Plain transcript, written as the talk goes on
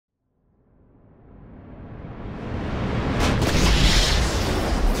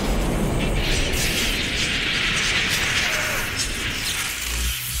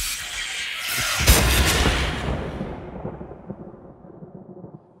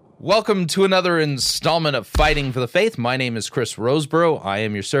Welcome to another installment of Fighting for the Faith. My name is Chris Roseborough. I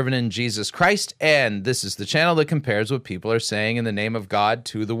am your servant in Jesus Christ, and this is the channel that compares what people are saying in the name of God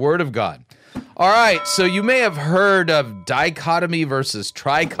to the Word of God. All right, so you may have heard of dichotomy versus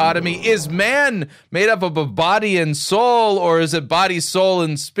trichotomy. Is man made up of a body and soul, or is it body, soul,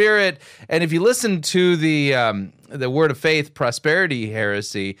 and spirit? And if you listen to the Word of Faith prosperity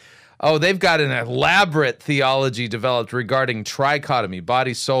heresy, they've got an elaborate theology developed regarding trichotomy,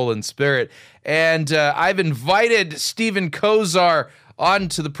 body, soul, and spirit. And I've invited Stephen Kozar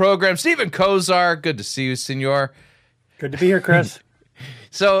onto the program. Stephen Kozar, good to see you, senor. Good to be here, Chris.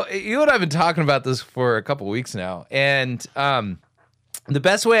 So you and I have been talking about this for a couple weeks now. And the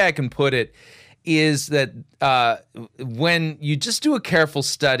best way I can put it is that when you just do a careful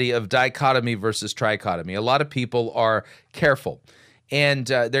study of dichotomy versus trichotomy, a lot of people are careful. And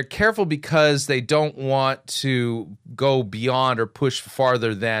they're careful because they don't want to go beyond or push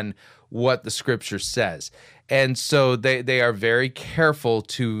farther than what the Scripture says. And so they are very careful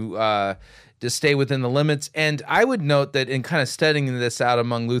to stay within the limits. And I would note that in kind of studying this out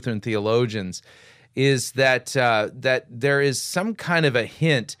among Lutheran theologians is that that there is some kind of a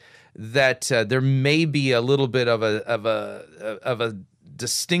hint that there may be a little bit of a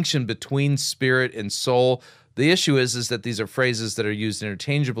distinction between spirit and soul. The issue is that these are phrases that are used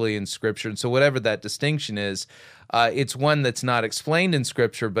interchangeably in Scripture, and so whatever that distinction is, it's one that's not explained in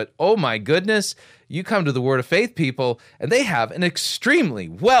Scripture, but oh my goodness, you come to the Word of Faith people, and they have an extremely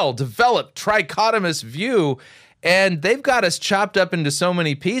well-developed trichotomous view, and they've got us chopped up into so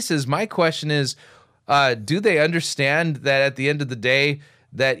many pieces. My question is, do they understand that at the end of the day,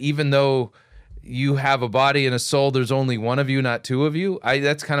 that even though you have a body and a soul, there's only one of you, not two of you?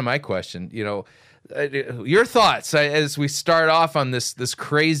 That's kind of my question, you know. Your thoughts as we start off on this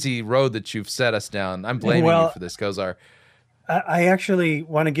crazy road that you've set us down. I'm blaming you for this, Kozar. I actually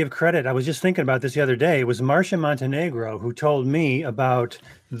want to give credit. I was just thinking about this the other day. It was Marcia Montenegro who told me about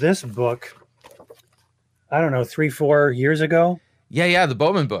this book, I don't know, 3-4 years ago. Yeah, the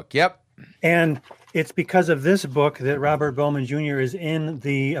Bowman book. Yep. And it's because of this book that Robert Bowman Jr. is in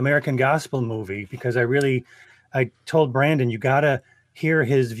the American Gospel movie, because I told Brandon, you got to hear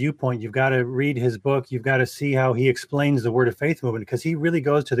his viewpoint. You've got to read his book. You've got to see how he explains the Word of Faith movement, because he really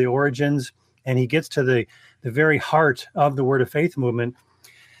goes to the origins and he gets to the very heart of the Word of Faith movement.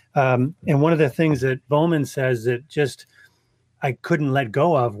 And one of the things that Bowman says that just I couldn't let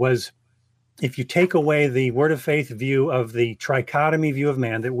go of was, if you take away the Word of Faith view of the trichotomy view of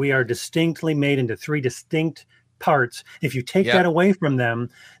man, that we are distinctly made into three distinct parts, if you take that away from them,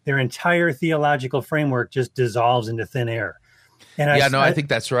 their entire theological framework just dissolves into thin air. And I think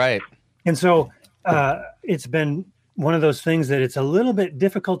that's right. And so it's been one of those things that it's a little bit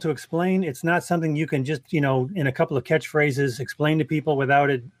difficult to explain. It's not something you can just, in a couple of catchphrases explain to people without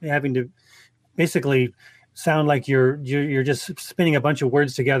it having to basically sound like you're just spinning a bunch of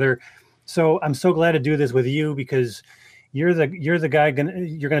words together. So I'm so glad to do this with you, because you're the guy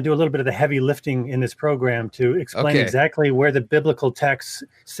you're going to do a little bit of the heavy lifting in this program to explain exactly where the biblical texts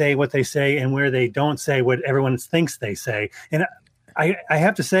say what they say and where they don't say what everyone thinks they say. And I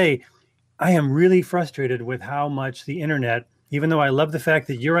have to say, I am really frustrated with how much the internet, even though I love the fact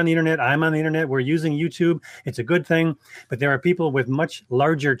that you're on the internet, I'm on the internet, we're using YouTube, it's a good thing, but there are people with much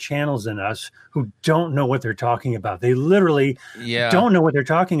larger channels than us who don't know what they're talking about. They literally don't know what they're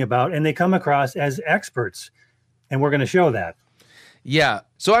talking about, and they come across as experts. And we're going to show that. Yeah.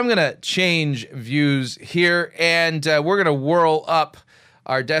 So I'm going to change views here, and we're going to whirl up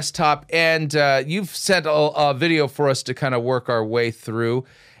our desktop. And you've sent a video for us to kind of work our way through.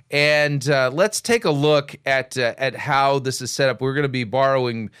 And let's take a look at how this is set up. We're going to be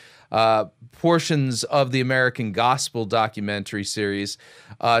borrowing portions of the American Gospel documentary series,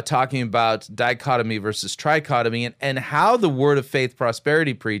 talking about dichotomy versus trichotomy, and how the Word of Faith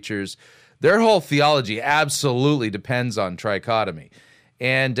prosperity preachers, their whole theology absolutely depends on trichotomy,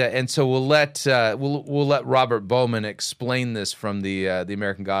 and so we'll let Robert Bowman explain this from the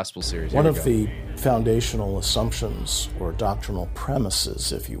American Gospel series. One of the foundational assumptions or doctrinal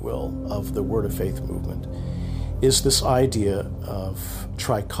premises, if you will, of the Word of Faith movement is this idea of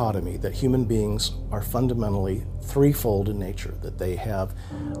trichotomy, that human beings are fundamentally threefold in nature, that they have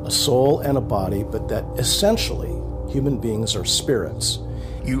a soul and a body, but that essentially human beings are spirits.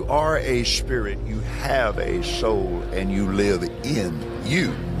 You are a spirit, you have a soul, and you live in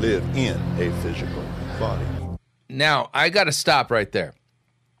a physical body. Now, I got to stop right there.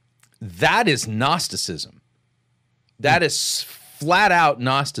 That is Gnosticism. That is flat out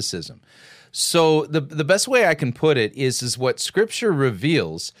Gnosticism. So the best way I can put it is what Scripture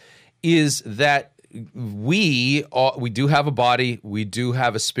reveals is that we do have a body, we do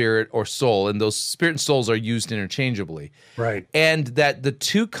have a spirit or soul, and those spirit and souls are used interchangeably. Right. And that the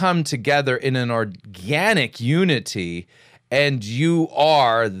two come together in an organic unity, and you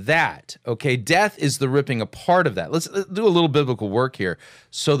are that. Okay, death is the ripping apart of that. Let's do a little biblical work here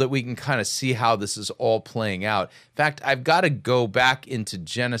so that we can kind of see how this is all playing out. In fact, I've got to go back into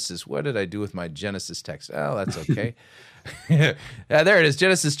Genesis. What did I do with my Genesis text? Oh, that's okay. There it is,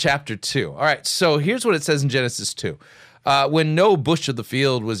 Genesis chapter 2. All right, so here's what it says in Genesis 2. When no bush of the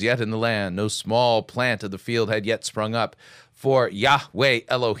field was yet in the land, no small plant of the field had yet sprung up, for Yahweh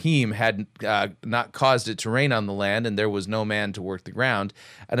Elohim had not caused it to rain on the land, and there was no man to work the ground.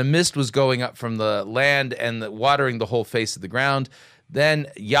 And a mist was going up from the land and watering the whole face of the ground. Then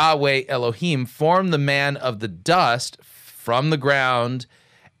Yahweh Elohim formed the man of the dust from the ground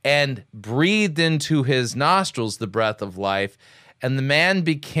and breathed into his nostrils the breath of life, and the man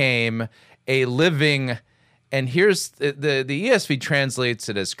became a living. And here's the ESV translates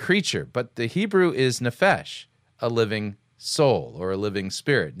it as creature, but the Hebrew is nephesh, a living soul or a living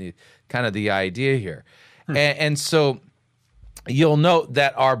spirit, kind of the idea here. And so you'll note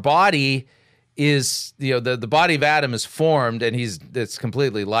that our body is, the body of Adam is formed, and it's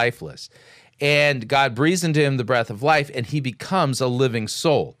completely lifeless. And God breathes into him the breath of life, and he becomes a living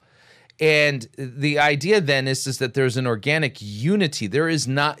soul. And the idea then is that there's an organic unity. There is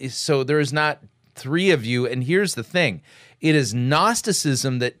not three of you. And here's the thing. It is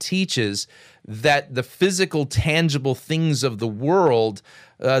Gnosticism that teaches that the physical, tangible things of the world,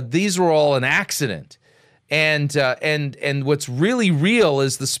 these were all an accident. And what's really real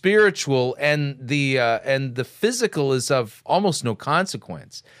is the spiritual, and the physical is of almost no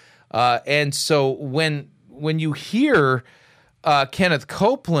consequence. And so when you hear Kenneth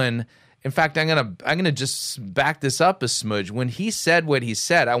Copeland, in fact, I'm gonna just back this up a smudge. When he said what he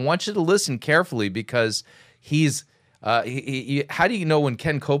said, I want you to listen carefully, because he's how do you know when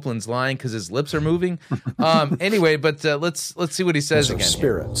Ken Copeland's lying? Because his lips are moving. Anyway, but let's see what he says again.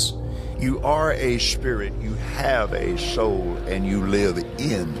 Spirits. You are a spirit, you have a soul, and you live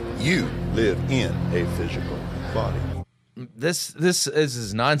in a physical body. This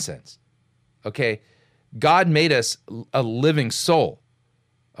is nonsense. Okay, God made us a living soul.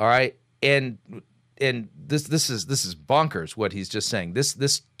 All right, and this is bonkers what he's just saying.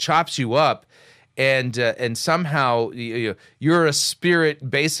 This chops you up, and somehow you're a spirit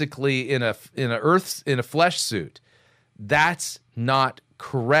basically in a flesh suit. That's not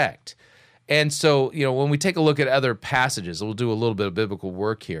correct. And so, when we take a look at other passages, we'll do a little bit of biblical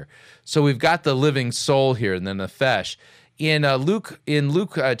work here. So we've got the living soul here, and then the nephesh. In Luke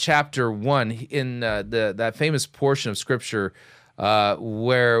chapter 1, in that famous portion of Scripture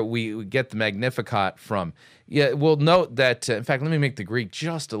where we get the Magnificat from, we'll note that, in fact, let me make the Greek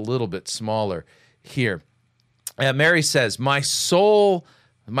just a little bit smaller here. Mary says, my soul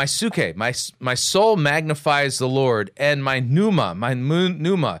magnifies the Lord, and my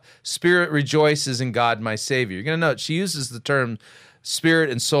pneuma, spirit rejoices in God my Savior. You're going to note she uses the term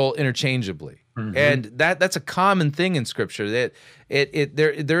spirit and soul interchangeably. Mm-hmm. And that's a common thing in Scripture. That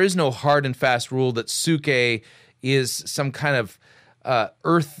there is no hard and fast rule that suke is some kind of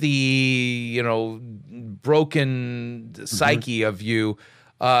earthy, broken psyche of you.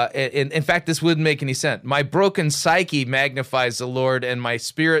 In fact, this wouldn't make any sense. My broken psyche magnifies the Lord, and my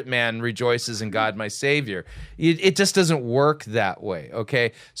spirit man rejoices in God my Savior. It just doesn't work that way,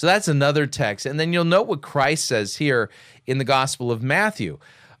 okay? So that's another text. And then you'll note what Christ says here in the Gospel of Matthew.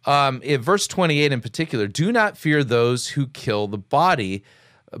 In verse 28 in particular, do not fear those who kill the body,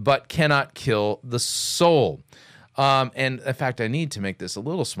 but cannot kill the soul. And in fact, I need to make this a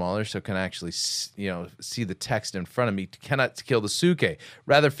little smaller so I can actually, see the text in front of me. Cannot kill the suke.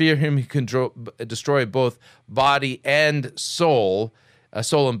 Rather fear him who can destroy both body and soul,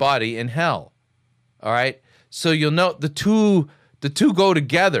 soul and body in hell. All right. So you'll note the two go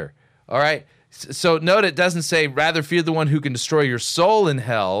together. All right. So note it doesn't say rather fear the one who can destroy your soul in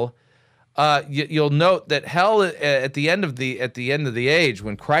hell. You'll note that hell at the end of the age,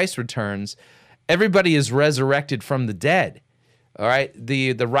 when Christ returns, everybody is resurrected from the dead. All right,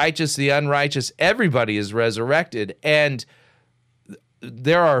 the righteous, the unrighteous, everybody is resurrected, and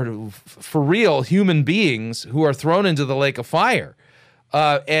there are for real human beings who are thrown into the lake of fire,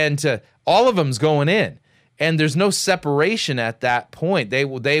 and all of them's going in, and there's no separation at that point. They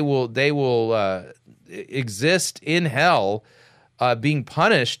will exist in hell, being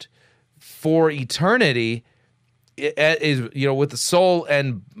punished for eternity. With the soul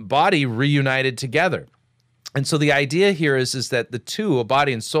and body reunited together. And so the idea here is that the two, a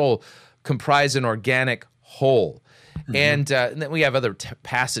body and soul, comprise an organic whole. And then we have other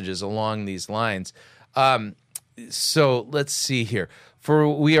passages along these lines. So let's see here. For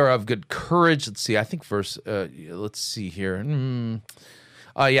we are of good courage. Let's see. I think let's see here.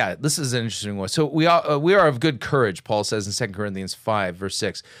 Yeah, this is an interesting one. So we are of good courage, Paul says in 2 Corinthians 5, verse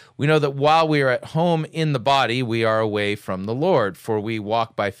 6. We know that while we are at home in the body, we are away from the Lord, for we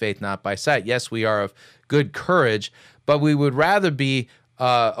walk by faith, not by sight. Yes, we are of good courage, but we would rather be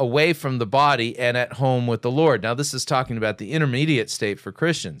away from the body and at home with the Lord. Now, this is talking about the intermediate state for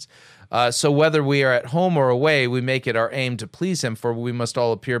Christians. So whether we are at home or away, we make it our aim to please him, for we must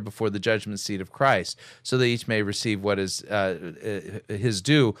all appear before the judgment seat of Christ, so that each may receive what is his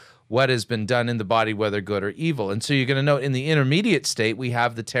due, what has been done in the body, whether good or evil. And so you're going to note in the intermediate state, we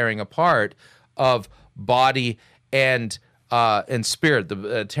have the tearing apart of body and spirit,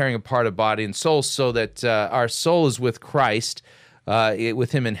 the tearing apart of body and soul, so that our soul is with Christ,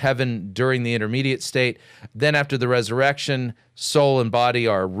 with him in heaven during the intermediate state. Then after the resurrection, soul and body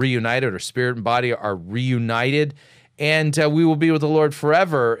are reunited, or spirit and body are reunited, and we will be with the Lord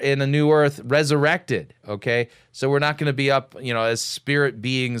forever in a new earth, resurrected, okay? So we're not going to be up, as spirit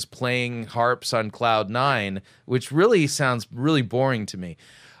beings playing harps on cloud 9, which really sounds really boring to me.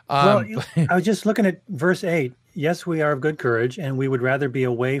 Well, I was just looking at verse 8. Yes, we are of good courage, and we would rather be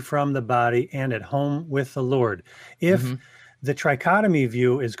away from the body and at home with the Lord. If the trichotomy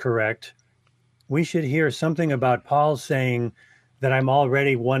view is correct, we should hear something about Paul saying that I'm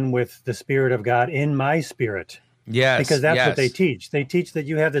already one with the Spirit of God in my spirit. Yes. Because that's what they teach. They teach that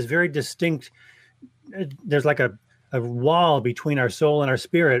you have this very distinct, there's like a wall between our soul and our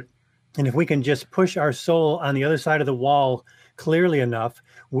spirit. And if we can just push our soul on the other side of the wall clearly enough,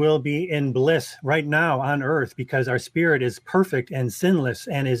 we'll be in bliss right now on earth, because our spirit is perfect and sinless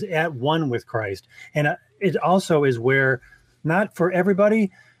and is at one with Christ. And it also is where, not for everybody,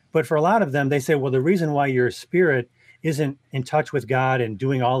 but for a lot of them, they say, well, the reason why your spirit isn't in touch with God and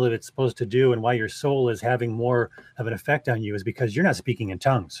doing all that it's supposed to do, and why your soul is having more of an effect on you, is because you're not speaking in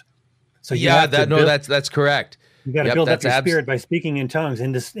tongues. So that's correct. You got to build up your spirit by speaking in tongues,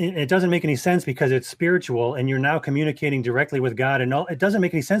 and it doesn't make any sense because it's spiritual, and you're now communicating directly with God, and it doesn't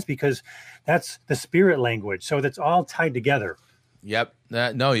make any sense because that's the spirit language. So that's all tied together. Yep.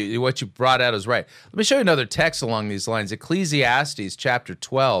 What you brought out is right. Let me show you another text along these lines. Ecclesiastes chapter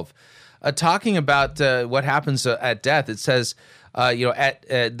 12, talking about what happens at death. It says,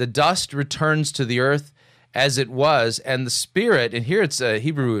 the dust returns to the earth as it was, and the spirit, and here it's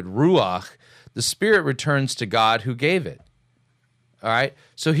Hebrew ruach, the spirit returns to God who gave it. All right?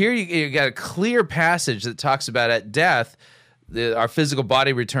 So here you got a clear passage that talks about at death, our physical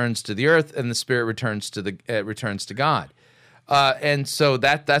body returns to the earth, and the spirit returns to God. And so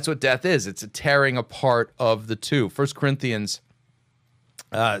that's what death is. It's a tearing apart of the two. 1 Corinthians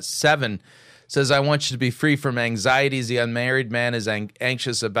 7 says, I want you to be free from anxieties. The unmarried man is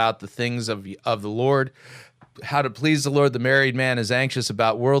anxious about the things of the Lord, how to please the Lord. The married man is anxious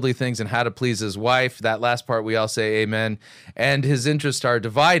about worldly things and how to please his wife. That last part we all say amen. And his interests are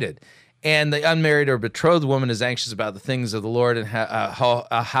divided. And the unmarried or betrothed woman is anxious about the things of the Lord and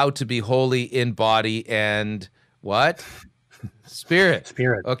how to be holy in body and what? Spirit.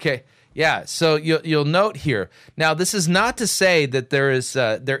 Okay. Yeah. So you'll note here. Now, this is not to say that there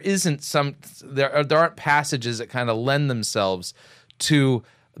aren't passages that kind of lend themselves to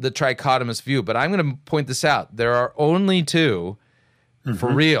the trichotomous view, but I'm going to point this out. There are only two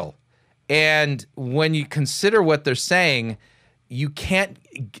for real. And when you consider what they're saying, you can't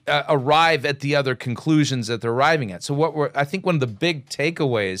arrive at the other conclusions that they're arriving at. So I think one of the big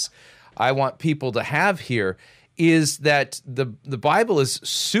takeaways I want people to have here is that the Bible is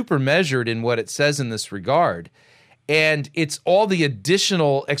super measured in what it says in this regard. And it's all the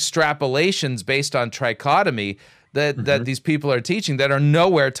additional extrapolations based on trichotomy that these people are teaching that are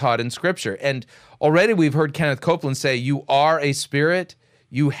nowhere taught in Scripture. And already we've heard Kenneth Copeland say, you are a spirit,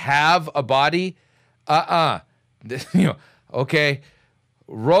 you have a body. Okay,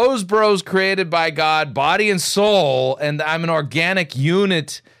 Rosebro's created by God, body and soul, and I'm an organic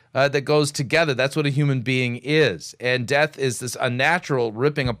unit that goes together. That's what a human being is. And death is this unnatural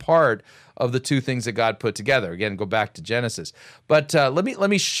ripping apart of the two things that God put together. Again, go back to Genesis. But let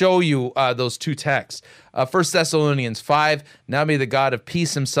me show you those two texts. 1 Thessalonians 5, now may the God of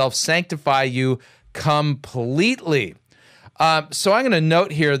peace himself sanctify you completely. So I'm going to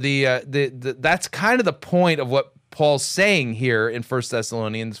note here that's kind of the point of what Paul's saying here in 1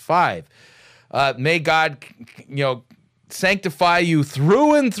 Thessalonians 5. May God, sanctify you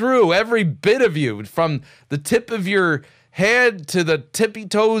through and through, every bit of you, from the tip of your head to the tippy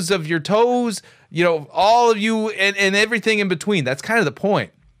toes of your toes, all of you and everything in between. That's kind of the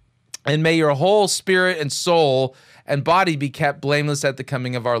point. And may your whole spirit and soul and body be kept blameless at the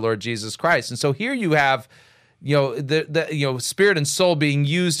coming of our Lord Jesus Christ. And so here you have, the spirit and soul being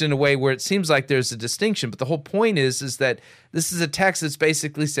used in a way where it seems like there's a distinction. But the whole point is that this is a text that's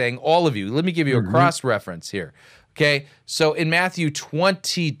basically saying all of you. Let me give you a cross reference here. Okay, so in Matthew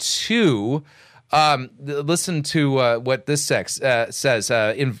 22. Listen to what this says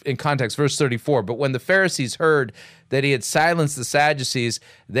in context, verse 34. But when the Pharisees heard that he had silenced the Sadducees,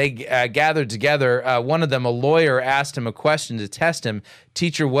 they gathered together. One of them, a lawyer, asked him a question to test him.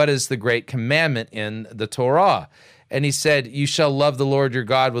 Teacher, what is the great commandment in the Torah? And he said, you shall love the Lord your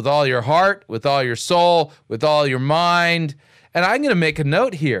God with all your heart, with all your soul, with all your mind. And I'm going to make a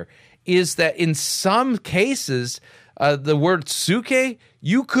note here, is that in some cases, the word suke,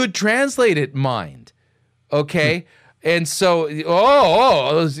 you could translate it mind, okay? And so,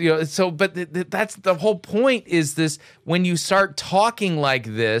 but that's the whole point is this, when you start talking like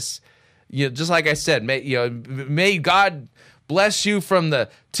this, just like I said, may God bless you from the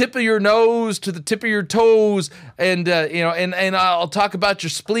tip of your nose to the tip of your toes, and and I'll talk about your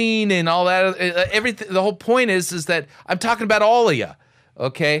spleen and all that, everything. The whole point is that I'm talking about all of you.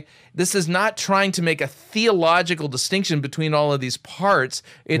 Okay, this is not trying to make a theological distinction between all of these parts.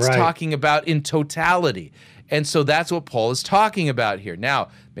 It's talking about in totality. And so that's what Paul is talking about here. Now,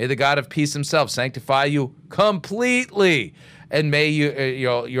 may the God of peace himself sanctify you completely, and may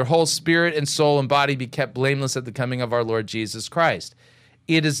your whole spirit and soul and body be kept blameless at the coming of our Lord Jesus Christ.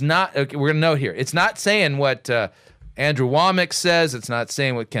 It is not, okay, we're going to note here, it's not saying what Andrew Womack says. It's not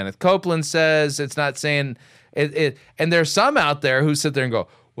saying what Kenneth Copeland says. It's not saying... and there's some out there who sit there and go,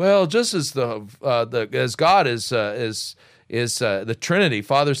 well, just as as God is the Trinity,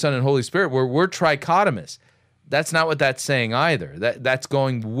 Father, Son, and Holy Spirit, we're trichotomous. That's not what that's saying either. That's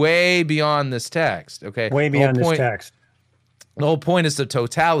going way beyond this text. Okay, way beyond this text. The whole point is the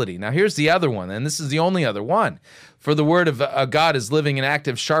totality. Now, here's the other one, and this is the only other one. For the word of God is living and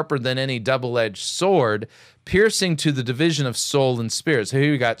active, sharper than any double-edged sword, piercing to the division of soul and spirit. So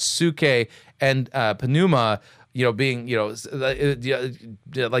here we got suke and pneuma, being,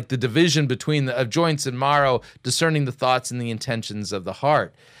 like the division between of joints and marrow, discerning the thoughts and the intentions of the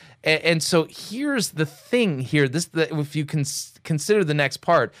heart. And so here's the thing here. If you consider the next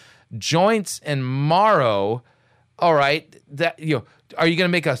part, joints and marrow. All right, are you going to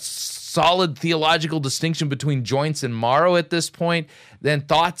make a solid theological distinction between joints and marrow at this point? Then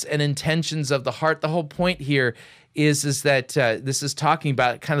thoughts and intentions of the heart. The whole point here is that this is talking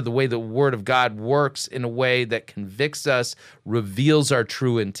about kind of the way the Word of God works in a way that convicts us, reveals our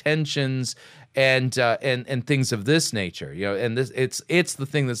true intentions, and things of this nature. And this it's the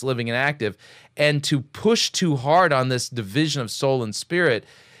thing that's living and active. And to push too hard on this division of soul and spirit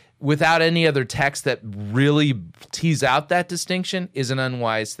without any other text that really tease out that distinction is an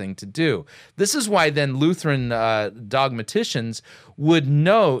unwise thing to do. This is why then Lutheran dogmaticians would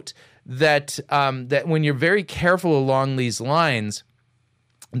note that that when you're very careful along these lines,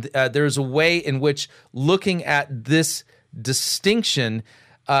 there's a way in which looking at this distinction,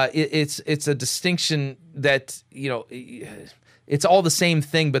 it's a distinction that, it's all the same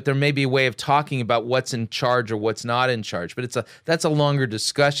thing, but there may be a way of talking about what's in charge or what's not in charge. But that's a longer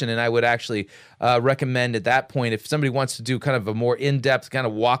discussion, and I would actually recommend at that point, if somebody wants to do kind of a more in-depth kind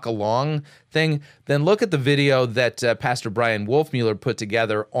of walk-along thing, then look at the video that Pastor Brian Wolfmueller put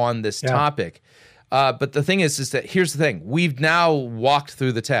together on this topic. But the thing is that here's the thing. We've now walked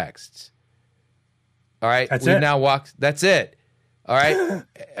through the texts. All right? That's it. All right?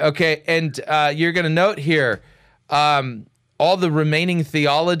 Okay, and you're going to note here, all the remaining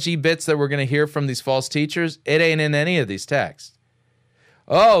theology bits that we're going to hear from these false teachers, it ain't in any of these texts.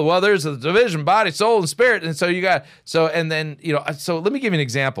 Oh, well, there's a division, body, soul, and spirit. And so so let me give you an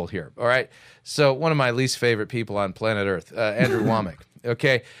example here, all right? So one of my least favorite people on planet Earth, Andrew Womack,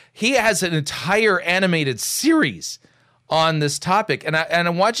 okay? He has an entire animated series on this topic, and I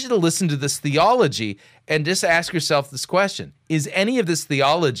want you to listen to this theology and just ask yourself this question. Is any of this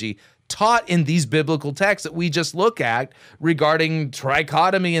theology taught in these biblical texts that we just look at regarding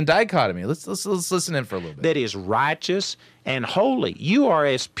trichotomy and dichotomy? Let's listen in for a little bit. That is righteous and holy. You are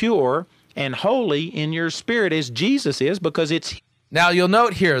as pure and holy in your spirit as Jesus is, because it's... Now, you'll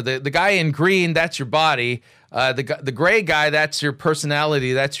note here, the guy in green, that's your body. The gray guy, that's your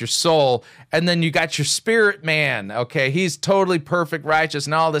personality, that's your soul. And then you got your spirit man, okay? He's totally perfect, righteous,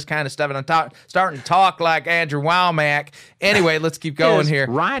 and all this kind of stuff. And I'm starting to talk like Andrew Womack. Anyway, let's keep going here.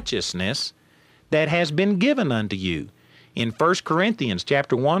 Righteousness that has been given unto you. In 1 Corinthians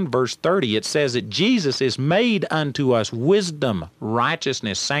chapter 1, verse 30, it says that Jesus is made unto us wisdom,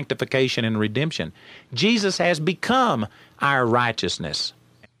 righteousness, sanctification, and redemption. Jesus has become our righteousness.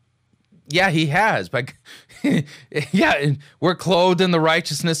 Yeah, he has. But yeah, and we're clothed in the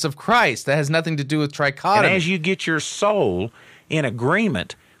righteousness of Christ. That has nothing to do with trichotomy. And as you get your soul in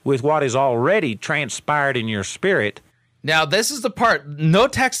agreement with what is already transpired in your spirit. Now, this is the part. No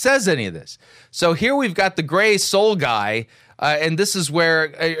text says any of this. So here we've got the gray soul guy, and this is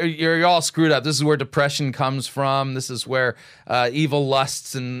where you're all screwed up. This is where depression comes from. This is where evil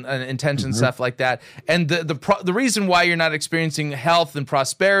lusts and intentions, stuff like that. And the reason why you're not experiencing health and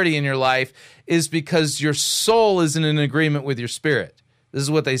prosperity in your life is because your soul isn't in agreement with your spirit. This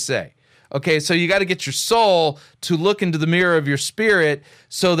is what they say. Okay, so you got to get your soul to look into the mirror of your spirit,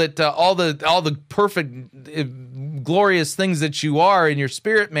 so that all the perfect, glorious things that you are in your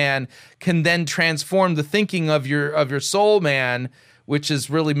spirit man can then transform the thinking of your soul man, which is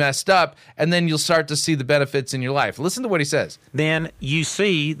really messed up, and then you'll start to see the benefits in your life. Listen to what he says. Then you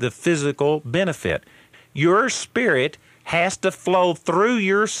see the physical benefit. Your spirit has to flow through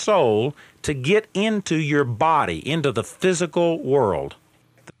your soul to get into your body, into the physical world.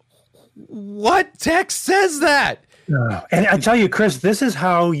 What text says that? And I tell you, Chris, this is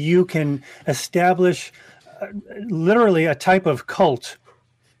how you can establish literally a type of cult.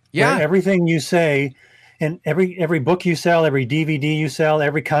 Yeah. Where everything you say, and every book you sell, every DVD you sell,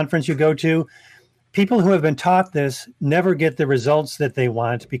 every conference you go to, people who have been taught this never get the results that they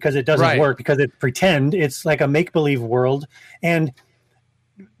want because it doesn't work, because it's pretend. It's like a make-believe world. And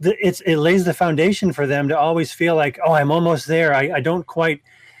it lays the foundation for them to always feel like, oh, I'm almost there.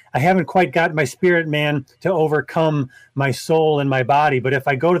 I haven't quite got my spirit man to overcome my soul and my body. But if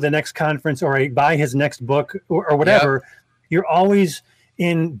I go to the next conference or I buy his next book or whatever, you're always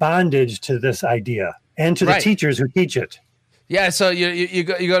in bondage to this idea and to the teachers who teach it. Yeah, so you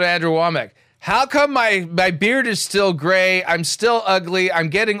go to Andrew Womack. How come my beard is still gray? I'm still ugly. I'm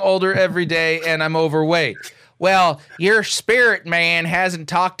getting older every day, and I'm overweight. Well, your spirit man hasn't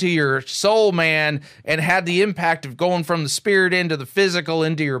talked to your soul man and had the impact of going from the spirit into the physical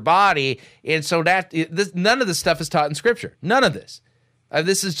into your body, and so none of this stuff is taught in Scripture. None of this.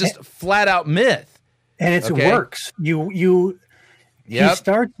 This is just flat out myth. And it works. He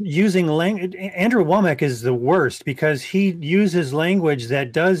starts using language. Andrew Womack is the worst because he uses language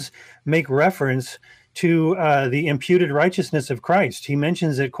that does make reference to the imputed righteousness of Christ. He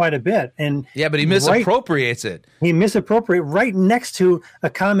mentions it quite a bit. But he misappropriates it. He misappropriates right next to a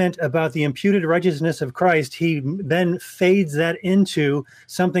comment about the imputed righteousness of Christ. He then fades that into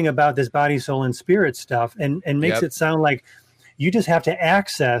something about this body, soul, and spirit stuff and makes it sound like you just have to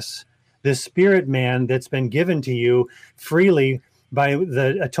access this spirit man that's been given to you freely by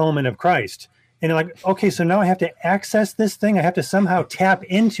the atonement of Christ. And you're like, okay, so now I have to access this thing. I have to somehow tap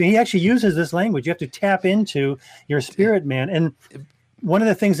into. He actually uses this language. You have to tap into your spirit man. And one of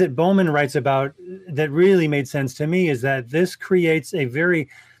the things that Bowman writes about that really made sense to me is that this creates a very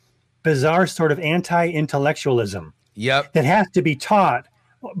bizarre sort of anti-intellectualism that has to be taught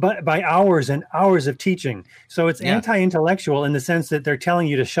by hours and hours of teaching. So it's anti-intellectual in the sense that they're telling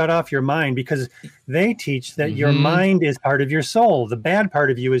you to shut off your mind because they teach that your mind is part of your soul. The bad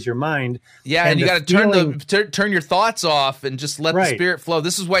part of you is your mind. Yeah, and you got to turn your thoughts off and just let the spirit flow.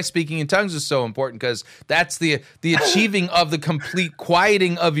 This is why speaking in tongues is so important, because that's the achieving of the complete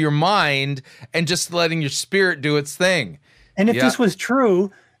quieting of your mind and just letting your spirit do its thing. And if this was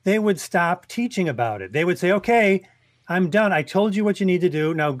true, they would stop teaching about it. They would say, okay, I'm done. I told you what you need to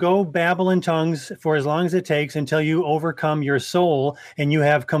do. Now go babble in tongues for as long as it takes until you overcome your soul and you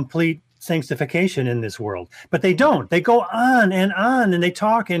have complete sanctification in this world. But they don't. They go on and they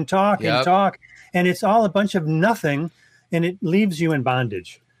talk and talk and talk. And it's all a bunch of nothing, and it leaves you in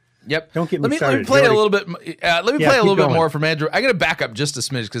bondage. Yep. Don't get me started. Let me play a little bit. Let me play a little bit more from Andrew. I'm going to back up just a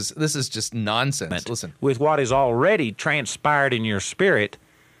smidge because this is just nonsense. Listen. With what is already transpired in your spirit,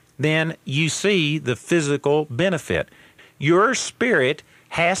 then you see the physical benefit. Your spirit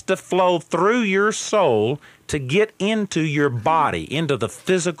has to flow through your soul to get into your body, into the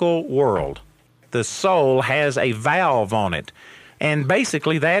physical world. The soul has a valve on it. And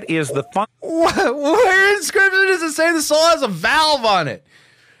basically that is the Where in Scripture does it say the soul has a valve on it?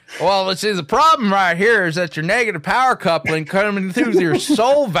 Well, let's see, the problem right here is that your negative power coupling coming through your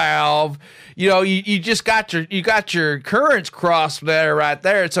soul valve, you just got your currents crossed right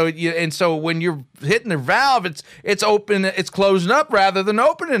there. So when you're hitting the valve, it's open, it's closing up rather than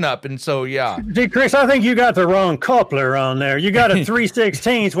opening up. And so, See, Chris, I think you got the wrong coupler on there. You got a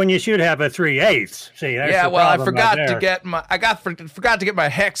 3/16 when you should have a 3/8. See, that's I forgot to get my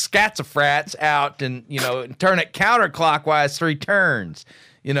hex scatzafrats out and turn it counterclockwise 3 turns.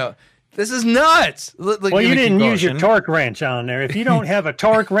 This is nuts. Well, you didn't use your torque wrench on there. If you don't have a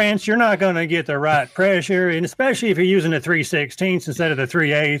torque wrench, you're not going to get the right pressure, and especially if you're using a 3/16 instead of the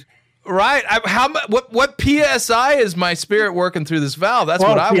 3/8. Right. What PSI is my spirit working through this valve? That's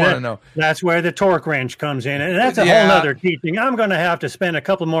what I want to know. That's where the torque wrench comes in. And that's a whole nother teaching. I'm going to have to spend a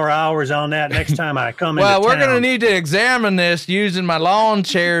couple more hours on that next time I come into town. Well, we're going to need to examine this using my lawn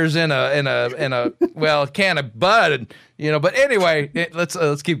chairs in a can of bud, but anyway,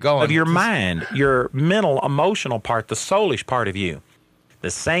 let's keep going. Of your mind, your mental, emotional part, the soulish part of you. The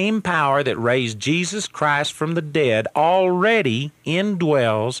same power that raised Jesus Christ from the dead already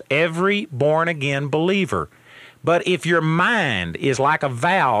indwells every born-again believer. But if your mind is like a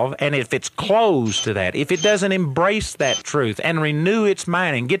valve, and if it's closed to that, if it doesn't embrace that truth and renew its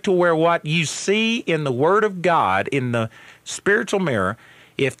mind and get to where what you see in the Word of God, in the spiritual mirror,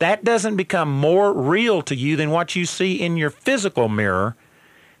 if that doesn't become more real to you than what you see in your physical mirror,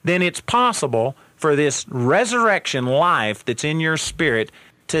 then it's possible for this resurrection life that's in your spirit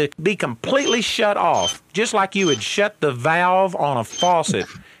to be completely shut off, just like you would shut the valve on a faucet.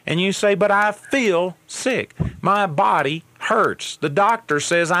 And you say, but I feel sick. My body hurts. The doctor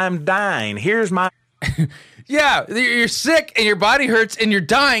says I'm dying. Here's my... Yeah, you're sick and your body hurts and you're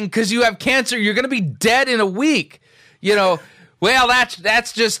dying because you have cancer. You're going to be dead in a week. Well,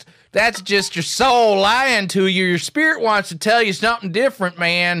 that's just your soul lying to you. Your spirit wants to tell you something different,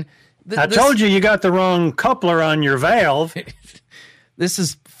 man. I told you got the wrong coupler on your valve. This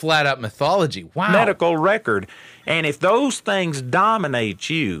is flat out mythology. Wow. Medical record. And if those things dominate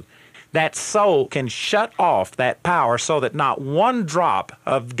you, that soul can shut off that power so that not one drop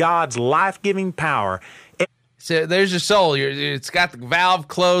of God's life-giving power. So there's your soul. It's got the valve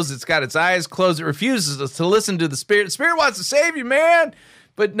closed. It's got its eyes closed. It refuses to listen to the spirit. The spirit wants to save you, man.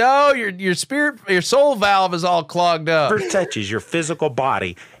 But no, your spirit, your soul valve is all clogged up. It touches your physical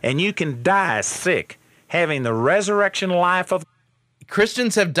body, and you can die sick, having the resurrection life of...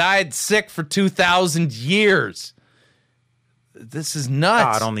 Christians have died sick for 2,000 years. This is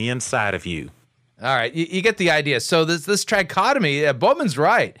nuts. God on the inside of you. All right, you get the idea. So this trichotomy, Bowman's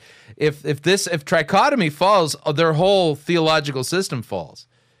right. If trichotomy falls, their whole theological system falls.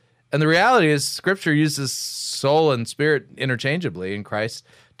 And the reality is, Scripture uses soul and spirit interchangeably, and Christ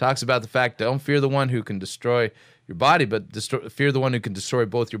talks about the fact, don't fear the one who can destroy your body, but fear the one who can destroy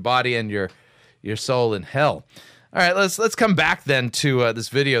both your body and your soul in hell. All right, let's come back then to this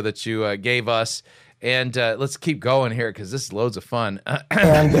video that you gave us, and let's keep going here because this is loads of fun.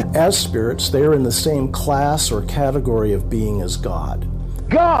 And as spirits, they are in the same class or category of being as God.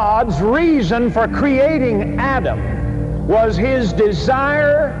 God's reason for creating Adam was his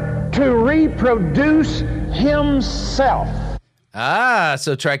desire to reproduce himself.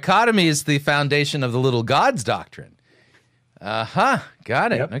 So trichotomy is the foundation of the little gods doctrine.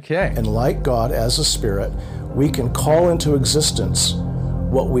 Got it. Yep. Okay. And like God as a spirit, we can call into existence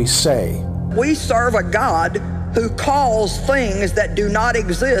what we say. We serve a God who calls things that do not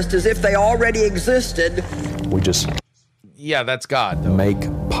exist as if they already existed. We just... Yeah, that's God. Make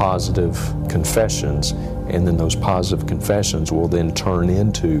positive confessions, and then those positive confessions will then turn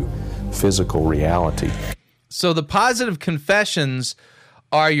into physical reality. So the positive confessions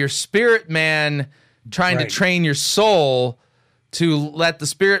are your spirit man trying to train your soul to let the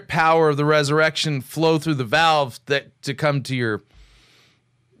spirit power of the resurrection flow through the valve to come to your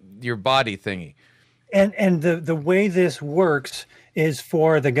body thingy. And the way this works is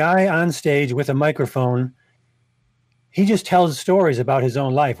for the guy on stage with a microphone. He just tells stories about his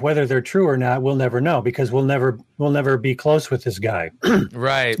own life. Whether they're true or not, we'll never know because we'll never be close with this guy.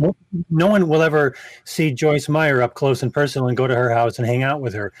 Right. No one will ever see Joyce Meyer up close and personal and go to her house and hang out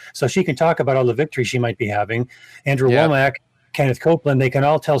with her. So she can talk about all the victory she might be having. Andrew Womack, Kenneth Copeland, they can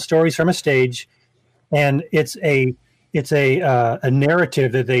all tell stories from a stage, and it's a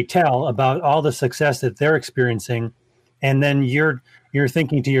narrative that they tell about all the success that they're experiencing, and then you're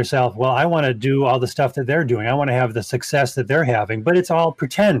thinking to yourself, well, I want to do all the stuff that they're doing. I want to have the success that they're having, but it's all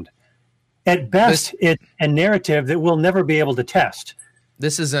pretend. At best, it's a narrative that we'll never be able to test.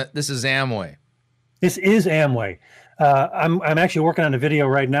 This is Amway. This is Amway. I'm actually working on a video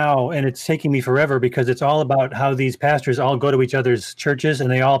right now, and it's taking me forever because it's all about how these pastors all go to each other's churches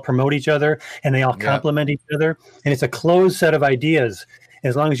and they all promote each other and they all compliment each other. And it's a closed set of ideas.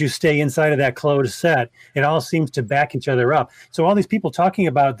 As long as you stay inside of that closed set, it all seems to back each other up. So all these people talking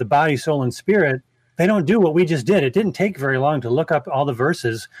about the body, soul, and spirit, they don't do what we just did. It didn't take very long to look up all the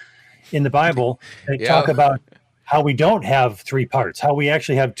verses in the Bible that talk about how we don't have three parts, how we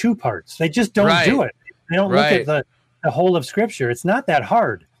actually have two parts. They just don't do it. They don't look at the whole of Scripture. It's not that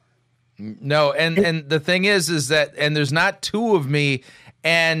hard. No, and the thing is that, and there's not two of me,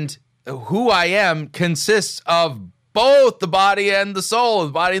 and who I am consists of both the body and the soul,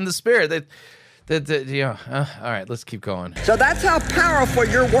 the body and the spirit. All right, let's keep going. So that's how powerful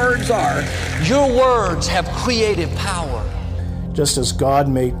your words are. Your words have created power. Just as God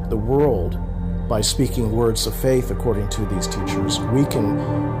made the world by speaking words of faith, according to these teachers, we can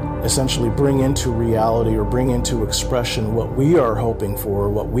essentially bring into reality or bring into expression what we are hoping for,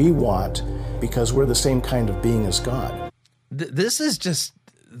 what we want, because we're the same kind of being as God. This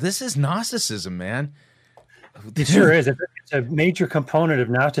is Gnosticism, man. It sure is. It's a major component of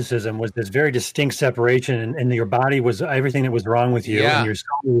Gnosticism was this very distinct separation, and your body was everything that was wrong with you, and your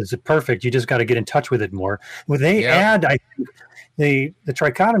soul was perfect. You just got to get in touch with it more. Well, they add, I think, the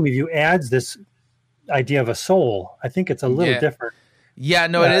trichotomy view adds this idea of a soul. I think it's a little different. Yeah,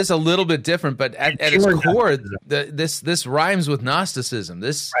 no, it is a little bit different, but at its core, this rhymes with Gnosticism.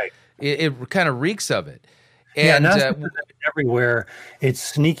 It kind of reeks of it. And Gnosticism is everywhere. It's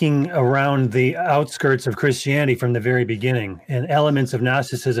sneaking around the outskirts of Christianity from the very beginning, and elements of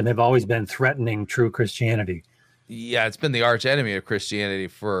Gnosticism have always been threatening true Christianity. Yeah, it's been the arch enemy of Christianity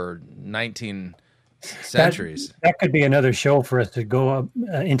for 19 centuries. That could be another show for us to go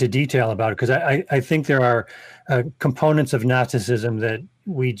into detail about it, because I think there are components of Gnosticism that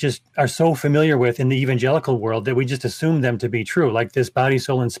we just are so familiar with in the evangelical world that we just assume them to be true, like this body,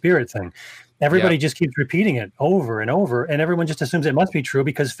 soul, and spirit thing. Everybody just keeps repeating it over and over, and everyone just assumes it must be true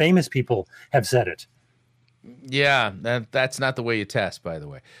because famous people have said it. Yeah, that's not the way you test, by the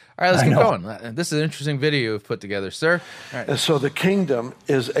way. All right, let's keep going. This is an interesting video you've put together, sir. All right. And so the kingdom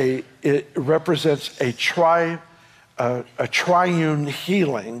it represents a triune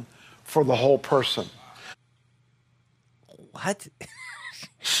healing for the whole person. What?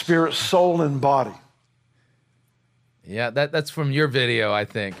 Spirit, soul, and body. Yeah, that's from your video, I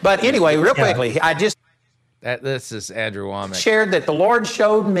think. But anyway, real quickly, this is Andrew Womack. Shared that the Lord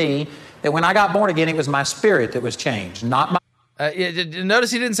showed me that when I got born again, it was my spirit that was changed, not my... Notice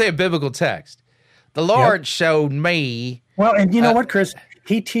he didn't say a biblical text. The Lord showed me... Well, and you know what, Chris?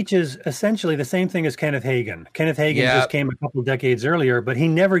 He teaches essentially the same thing as Kenneth Hagin. Kenneth Hagin just came a couple decades earlier, but he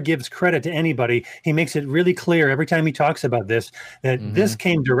never gives credit to anybody. He makes it really clear every time he talks about this, that this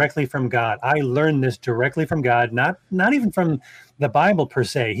came directly from God. I learned this directly from God, not even from the Bible per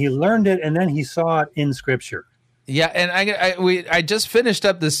se. He learned it, and then he saw it in Scripture. Yeah, and I just finished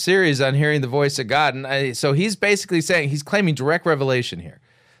up this series on hearing the voice of God, and so he's basically saying, he's claiming direct revelation here.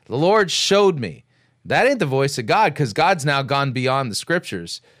 The Lord showed me. That ain't the voice of God, because God's now gone beyond the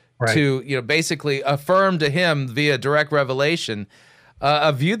Scriptures to basically affirm to him via direct revelation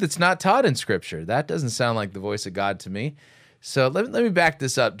a view that's not taught in Scripture. That doesn't sound like the voice of God to me. So let me back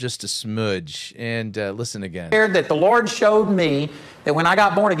this up just a smudge and listen again. That the Lord showed me that when I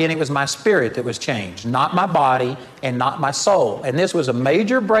got born again, it was my spirit that was changed, not my body and not my soul. And this was a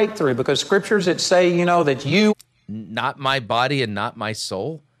major breakthrough, because Scriptures that say, that you... Not my body and not my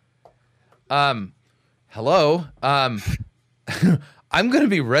soul? Hello? I'm going to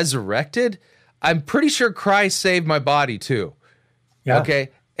be resurrected? I'm pretty sure Christ saved my body too. Yeah.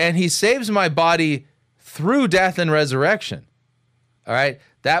 Okay? And he saves my body through death and resurrection. All right?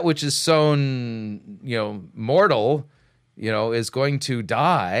 That which is sown, mortal, is going to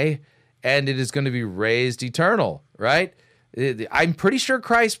die, and it is going to be raised eternal, right? I'm pretty sure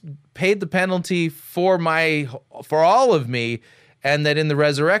Christ paid the penalty for all of me, and that in the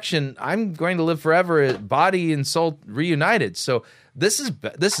resurrection, I'm going to live forever, body and soul reunited. So this is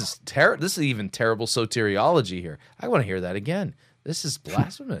even terrible soteriology here. I want to hear that again. This is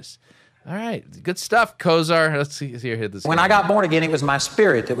blasphemous. All right, good stuff, Kozar. Let's see here. When I got born again, it was my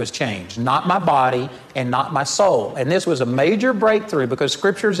spirit that was changed, not my body and not my soul. And this was a major breakthrough, because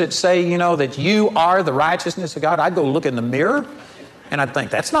Scriptures that say, that you are the righteousness of God. I'd go look in the mirror, and I'd think,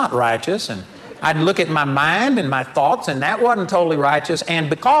 that's not righteous. And I'd look at my mind and my thoughts, and that wasn't totally righteous. And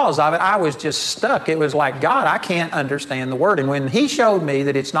because of it, I was just stuck. It was like, God, I can't understand the Word. And when he showed me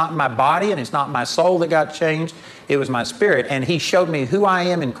that it's not my body and it's not my soul that got changed, it was my spirit. And he showed me who I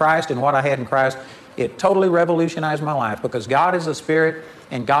am in Christ and what I had in Christ. It totally revolutionized my life, because God is a spirit,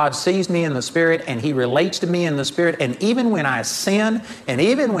 and God sees me in the spirit, and he relates to me in the spirit. And even when I sin, and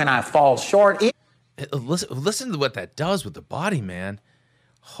even when I fall short... Listen to what that does with the body, man.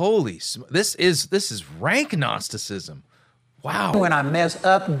 Holy, this is rank Gnosticism. Wow. When I mess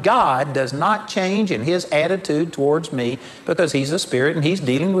up, God does not change in his attitude towards me, because he's a spirit and he's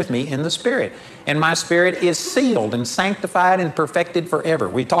dealing with me in the spirit. And my spirit is sealed and sanctified and perfected forever.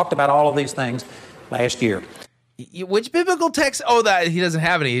 We talked about all of these things last year. Which biblical text? Oh, that he doesn't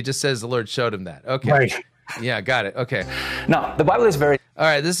have any. He just says the Lord showed him that. Okay. Right. Yeah, got it. Okay. Now, the Bible is very... All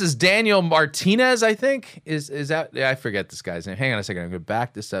right, this is Daniel Martinez, I think. Is that... Yeah, I forget this guy's name. Hang on a second. I'm going to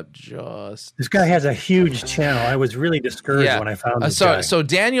back this up just... This guy has a huge channel. I was really discouraged when I found this guy. So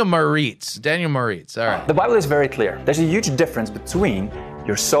Daniel Moritz. All right. The Bible is very clear. There's a huge difference between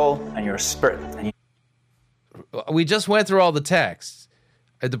your soul and your spirit. We just went through all the texts.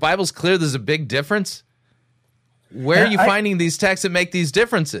 The Bible's clear there's a big difference. Where are you finding these texts that make these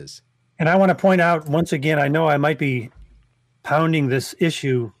differences? And I want to point out once again, I know I might be pounding this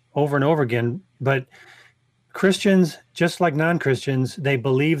issue over and over again, but Christians, just like non-Christians, they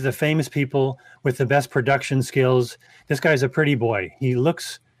believe the famous people with the best production skills. This guy's a pretty boy. He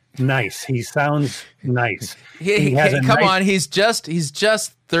looks nice. He sounds nice. Come on, he's just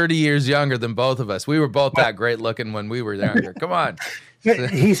 30 years younger than both of us. We were both that great looking when we were younger. Come on.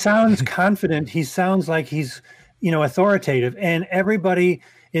 He sounds confident. He sounds like he's, authoritative, and everybody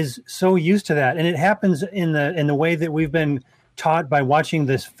is so used to that. And it happens in the way that we've been taught by watching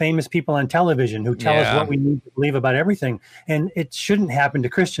this famous people on television who tell us what we need to believe about everything. And it shouldn't happen to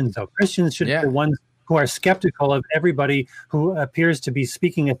Christians, though. Christians should be the ones who are skeptical of everybody who appears to be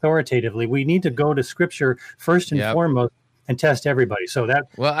speaking authoritatively. We need to go to Scripture first and foremost and test everybody. So that...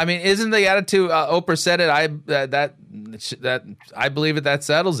 Well, I mean, isn't the attitude, Oprah said it, I believe it, that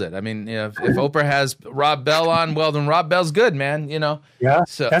settles it. I mean, if Oprah has Rob Bell on, well, then Rob Bell's good, man, Yeah,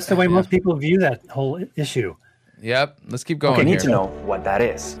 so, that's the way most people view that whole issue. Yep, let's keep going here. You need to know what that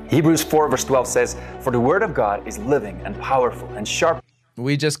is. Hebrews 4 verse 12 says, "For the word of God is living and powerful and sharp."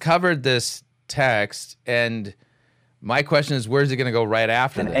 We just covered this text, and my question is, where's it going to go right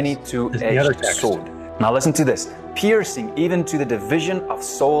after this? Any two-edged sword. Now listen to this. Piercing even to the division of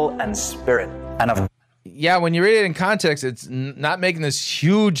soul and spirit and of... Yeah, when you read it in context, it's not making this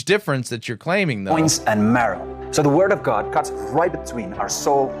huge difference that you're claiming, though. Joints and marrow. So the word of God cuts right between our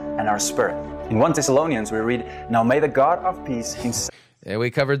soul and our spirit. In 1 Thessalonians, we read, "Now may the God of peace himself..." Yeah, we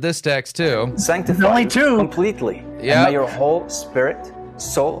covered this text, too. "Sanctify you completely. Yeah. And may your whole spirit,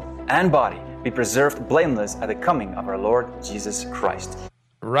 soul, and body be preserved blameless at the coming of our Lord Jesus Christ."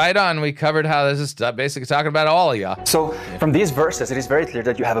 Right on. We covered how this is basically talking about all of y'all. So from these verses, it is very clear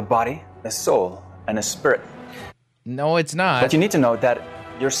that you have a body, a soul, and a spirit. No, it's not. But you need to know that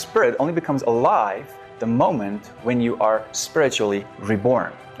your spirit only becomes alive the moment when you are spiritually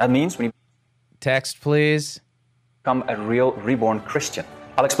reborn. That means when you... Text, please. Become a real reborn Christian.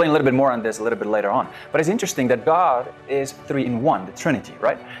 I'll explain a little bit more on this a little bit later on. But it's interesting that God is 3 in 1, the Trinity,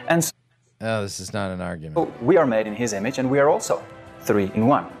 right? And so... Oh, this is not an argument. So we are made in His image, and we are also 3 in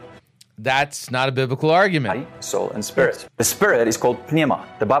 1. That's not a biblical argument. Body, soul, and spirit. The spirit is called pneuma.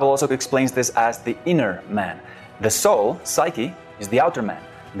 The Bible also explains this as the inner man. The soul, psyche, is the outer man.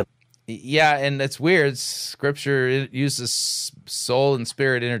 Yeah, and it's weird. Scripture uses soul and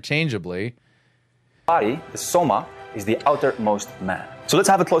spirit interchangeably. Body, the soma, is the outermost man. So let's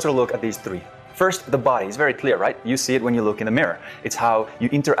have a closer look at these 3. First, the body is very clear, right? You see it when you look in the mirror. It's how you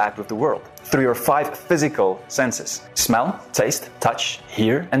interact with the world. 3 or 5 physical senses: smell, taste, touch,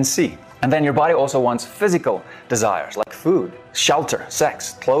 hear, and see. And then your body also wants physical desires like food, shelter,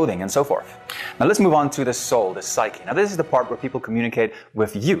 sex, clothing, and so forth. Now let's move on to the soul, the psyche. Now this is the part where people communicate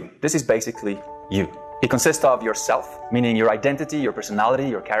with you. This is basically you. It consists of yourself, meaning your identity, your personality,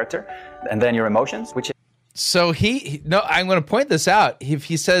 your character, and then your emotions, which is... So I'm going to point this out. If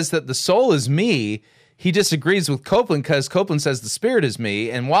he says that the soul is me, he disagrees with Copeland because Copeland says the spirit is me,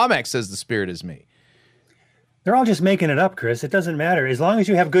 and Womack says the spirit is me. They're all just making it up, Chris. It doesn't matter. As long as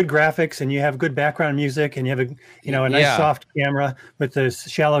you have good graphics and you have good background music and you have a nice soft camera with the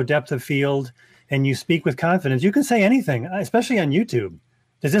shallow depth of field and you speak with confidence, you can say anything, especially on YouTube.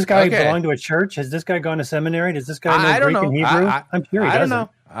 Does this guy belong to a church? Has this guy gone to seminary? Does this guy know Greek and Hebrew? I'm sure he doesn't.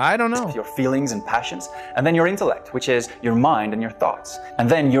 I don't know. Your feelings and passions. And then your intellect, which is your mind and your thoughts. And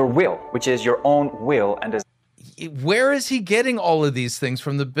then your will, which is your own will and desire. Where is he getting all of these things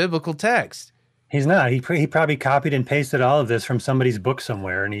from the biblical text? He's not. He probably copied and pasted all of this from somebody's book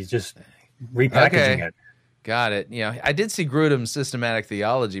somewhere, and he's just repackaging it. Got it. I did see Grudem's systematic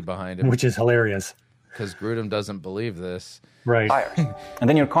theology behind it. Which is hilarious. Because Grudem doesn't believe this. Right. And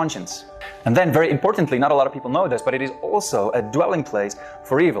then your conscience. And then, very importantly, not a lot of people know this, but it is also a dwelling place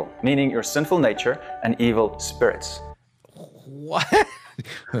for evil, meaning your sinful nature and evil spirits. What?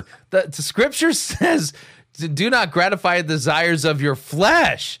 The scripture says, do not gratify the desires of your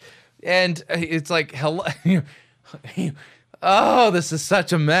flesh. And it's like, hello. Oh, this is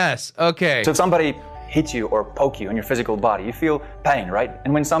such a mess. Okay. So if somebody hit you or poke you on your physical body, you feel pain, right?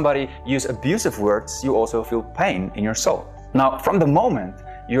 And when somebody uses abusive words, you also feel pain in your soul. Now, from the moment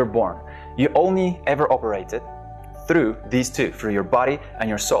you're born, you only ever operated through these two, through your body and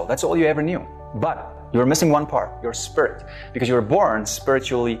your soul. That's all you ever knew. But You're missing one part, your spirit, because you were born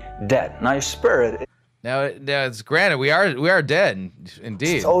spiritually dead. Now your spirit... Now it's granted, we are dead,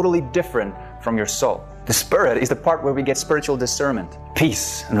 indeed. It's totally different from your soul. The spirit is the part where we get spiritual discernment,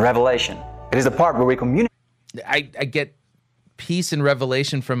 peace, and revelation. It is the part where we communicate. I get peace and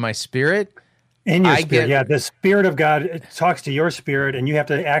revelation from my spirit. In your spirit, the Spirit of God talks to your spirit, and you have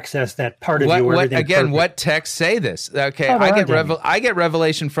to access that part of you. What texts say this? Okay, I get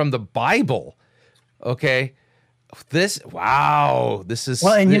revelation from the Bible. Okay, this is well,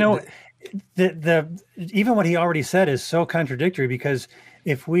 and the even what he already said is so contradictory, because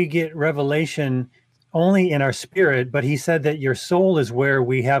if we get revelation only in our spirit, but he said that your soul is where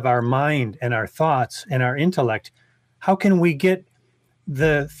we have our mind and our thoughts and our intellect, how can we get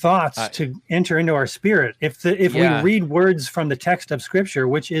the thoughts to enter into our spirit? If we read words from the text of Scripture,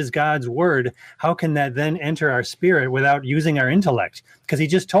 which is God's word, how can that then enter our spirit without using our intellect? Because he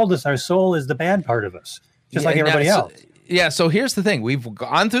just told us our soul is the bad part of us, just like everybody else. Yeah, so here's the thing. We've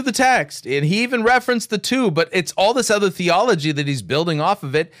gone through the text, and he even referenced the two, but it's all this other theology that he's building off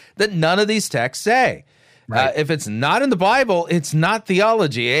of it that none of these texts say. Right. If it's not in the Bible, it's not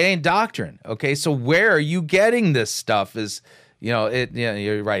theology. It ain't doctrine. Okay, so where are you getting this stuff?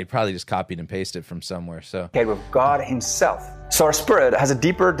 You're right. Probably just copied and pasted from somewhere. So okay, with God himself. So our spirit has a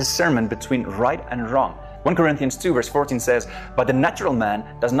deeper discernment between right and wrong. 1 Corinthians 2 verse 14 says, "But the natural man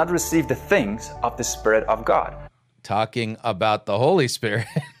does not receive the things of the Spirit of God." Talking about the Holy Spirit.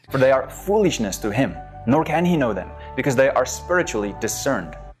 "For they are foolishness to him, nor can he know them, because they are spiritually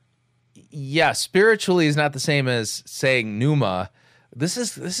discerned." Yeah, spiritually is not the same as saying pneuma. This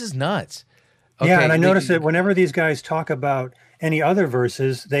is nuts. Okay, yeah, and I notice that whenever these guys talk about any other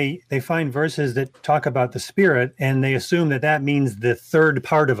verses, they find verses that talk about the Spirit, and they assume that means the third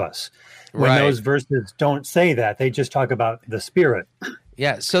part of us. When those verses don't say that, they just talk about the Spirit.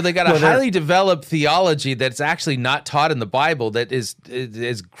 Yeah, so they got a highly developed theology that's actually not taught in the Bible, that is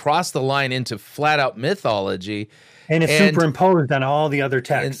crossed the line into flat out mythology. And it's superimposed on all the other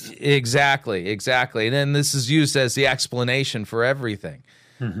texts. Exactly. And then this is used as the explanation for everything.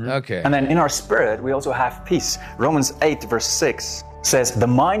 Mm-hmm. Okay. And then in our spirit, we also have peace. Romans 8 verse 6 says, "The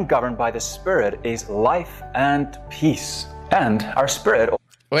mind governed by the Spirit is life and peace." And our spirit...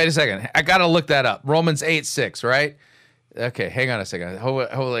 Wait a second. I got to look that up. Romans 8:6, right? Okay, hang on a second.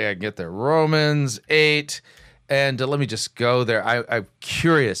 Hopefully I can get there. Romans 8, and let me just go there. I'm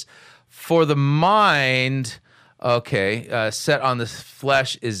curious. "For the mind, set on the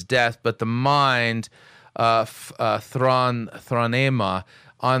flesh is death, but the mind, thronema,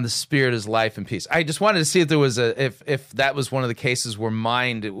 on the spirit is life and peace." I just wanted to see if there was if that was one of the cases where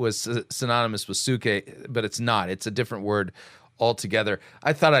mind was synonymous with suke, but it's not. It's a different word altogether.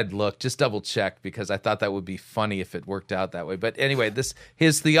 I thought I'd look, just double check, because I thought that would be funny if it worked out that way. But anyway,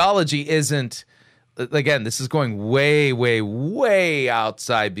 his theology isn't, again, this is going way, way, way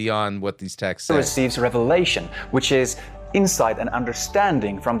outside beyond what these texts say. Receives revelation, which is insight and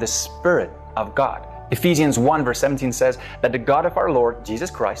understanding from the Spirit of God. Ephesians 1 verse 17 says that the God of our Lord Jesus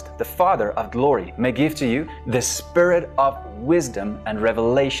Christ, the Father of glory, may give to you the spirit of wisdom and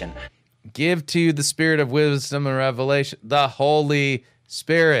revelation. Give to you the spirit of wisdom and revelation, the Holy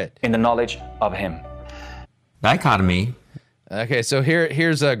Spirit. In the knowledge of him. Dichotomy. Okay, so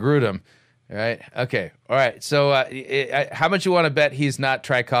here's Grudem, right? Okay, all right. So how much you want to bet he's not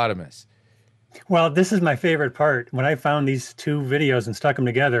trichotomous? Well, this is my favorite part. When I found these two videos and stuck them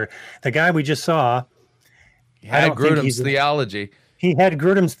together, the guy we just saw had Grudem's theology. He had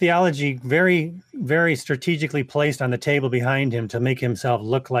Grudem's theology very, very strategically placed on the table behind him to make himself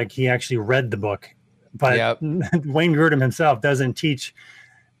look like he actually read the book. But Wayne Grudem himself doesn't teach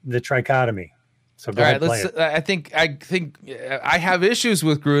the trichotomy. So go ahead, play it. I think I have issues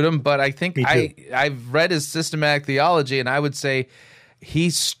with Grudem, but I think I've read his systematic theology, and I would say he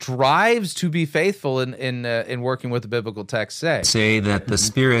strives to be faithful in working with the biblical text. Say that the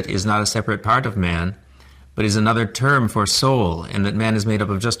spirit is not a separate part of man, but is another term for soul, and that man is made up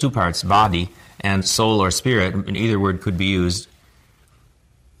of just two parts, body and soul or spirit, and either word could be used.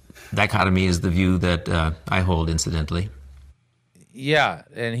 Dichotomy is the view that I hold, incidentally. Yeah,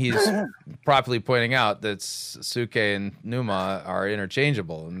 and he's properly pointing out that suke and pneuma are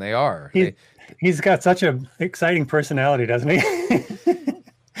interchangeable, and they are. He's got such an exciting personality, doesn't he?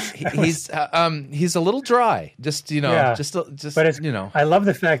 He's a little dry, just but it's, I love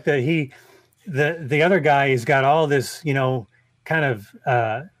the fact that the other guy has got all this, kind of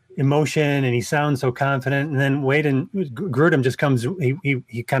emotion and he sounds so confident. And then Wade and Grudem just comes,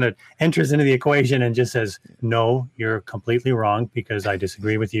 he kind of enters into the equation and just says, no, you're completely wrong because I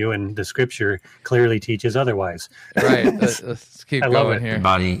disagree with you. And the scripture clearly teaches otherwise. Right. Let's keep going here.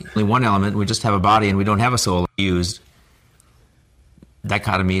 Body, only one element. We just have a body and we don't have a soul used.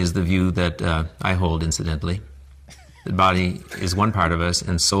 Dichotomy is the view that I hold, incidentally. The body is one part of us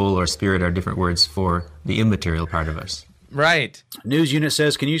and soul or spirit are different words for the immaterial part of us. Right. News Unit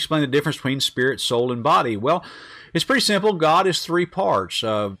says, can you explain the difference between spirit, soul, and body? Well, it's pretty simple. God is three parts.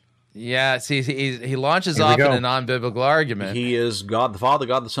 Yeah, see, he launches off in a non-biblical argument. He is God the Father,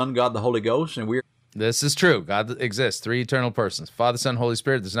 God the Son, God the Holy Ghost, and we're... This is true. God exists, three eternal persons. Father, Son, Holy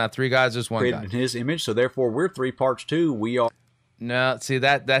Spirit. There's not three gods, there's one God. Created in His image, so therefore we're three parts too. We are... No, see,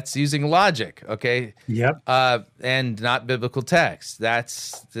 that's using logic, okay? Yep. And not biblical text.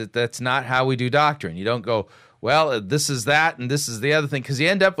 That's not how we do doctrine. You don't go... Well, this is that, and this is the other thing, because you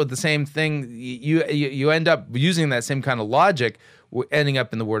end up with the same thing. You end up using that same kind of logic, ending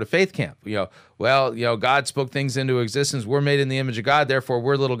up in the Word of Faith camp. God spoke things into existence. We're made in the image of God, therefore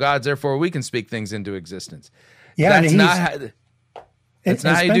we're little gods. Therefore we can speak things into existence. Yeah, that's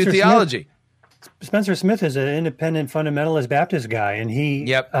not how you do theology. Spencer Smith is an independent fundamentalist Baptist guy, and he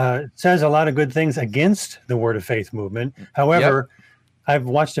says a lot of good things against the Word of Faith movement. However. I've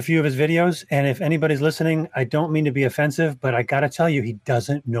watched a few of his videos, and if anybody's listening, I don't mean to be offensive, but I got to tell you, he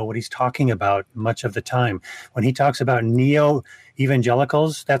doesn't know what he's talking about much of the time. When he talks about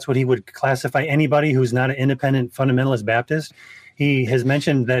neo-evangelicals, that's what he would classify anybody who's not an independent fundamentalist Baptist. He has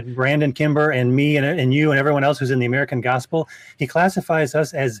mentioned that Brandon Kimber and me and you and everyone else who's in the American gospel, he classifies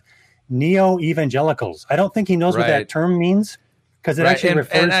us as neo-evangelicals. I don't think he knows what that term means. Because it actually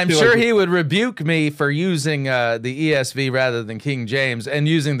refers and I'm sure he would rebuke me for using the ESV rather than King James and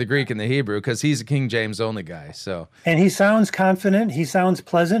using the Greek and the Hebrew because he's a King James only guy. So and he sounds confident, he sounds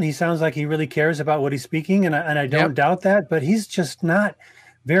pleasant, he sounds like he really cares about what he's speaking, and I don't doubt that. But he's just not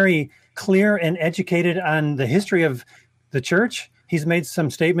very clear and educated on the history of the church. He's made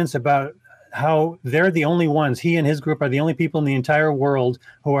some statements about how they're the only ones. He and his group are the only people in the entire world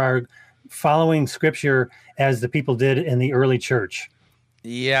who are following Scripture as the people did in the early church.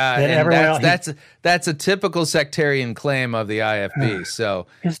 Yeah, and that's a typical sectarian claim of the IFB. So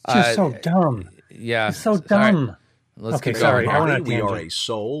it's just so dumb. Yeah, it's so dumb. Right. Let's okay, keep sorry. going. We are a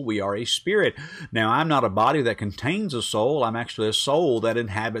soul. We are a spirit. Now, I'm not a body that contains a soul. I'm actually a soul that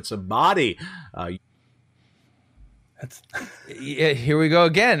inhabits a body. Here we go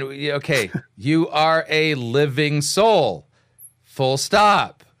again. Okay, you are a living soul. Full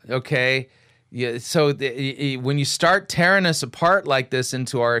stop. Okay. Yeah. So when you start tearing us apart like this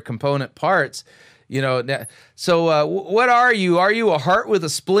into our component parts, So what are you? Are you a heart with a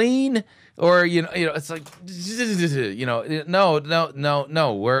spleen? Or it's like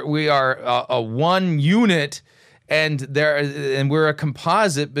no. We are a one unit, and we're a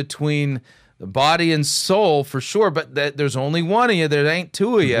composite between the body and soul for sure. But there's only one of you. There ain't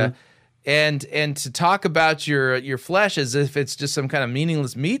two of you. Mm-hmm. And to talk about your flesh as if it's just some kind of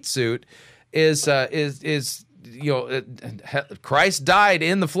meaningless meat suit is Christ died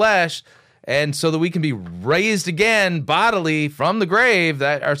in the flesh, and so that we can be raised again bodily from the grave,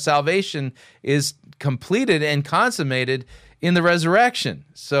 that our salvation is completed and consummated in the resurrection.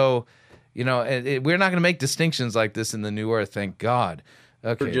 So, we're not going to make distinctions like this in the new earth, thank God.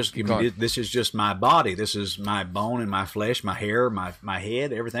 Okay, this is just my body. This is my bone and my flesh, my hair, my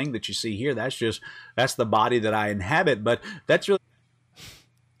head, everything that you see here. That's the body that I inhabit. But that's really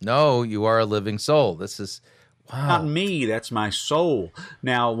no. You are a living soul. This is not me. That's my soul.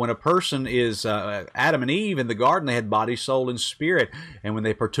 Now, when a person is Adam and Eve in the garden, they had body, soul, and spirit. And when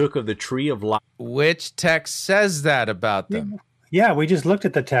they partook of the tree of life, which text says that about them? Yeah, we just looked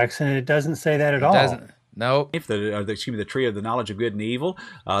at the text, and it doesn't say that at all. No. If the tree of the knowledge of good and evil,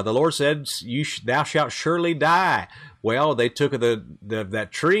 the Lord said, "Thou shalt surely die." Well, they took that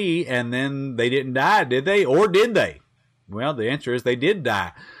tree, and then they didn't die, did they? Or did they? Well, the answer is they did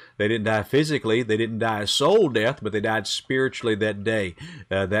die. They didn't die physically. They didn't die a soul death, but they died spiritually that day.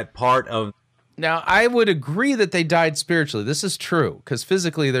 That part of. Now, I would agree that they died spiritually. This is true, because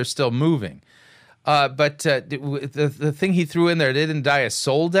physically they're still moving. But the thing he threw in there, they didn't die a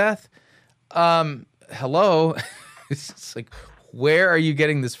soul death. Hello, it's like, where are you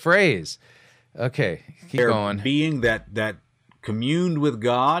getting this phrase? Okay, keep going. Being that communed with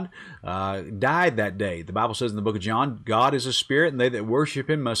God died that day. The Bible says in the book of John, God is a spirit, and they that worship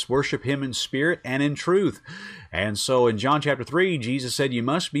Him must worship Him in spirit and in truth. And so in John chapter 3, Jesus said, you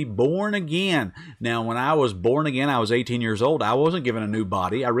must be born again. Now, when I was born again, I was 18 years old. I wasn't given a new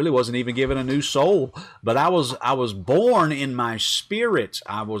body. I really wasn't even given a new soul. But I was born in my spirit.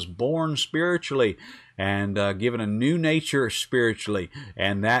 I was born spiritually and given a new nature spiritually.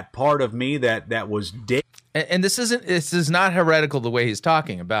 And that part of me that was dead. And this is not heretical the way he's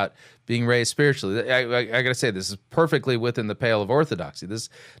talking about being raised spiritually. I got to say, this is perfectly within the pale of orthodoxy. There's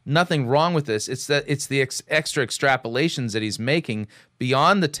nothing wrong with this. It's the extra extrapolations that he's making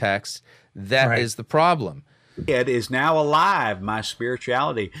beyond the text that is the problem. It is now alive, my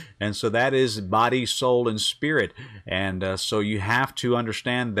spirituality. And so that is body, soul, and spirit. And so you have to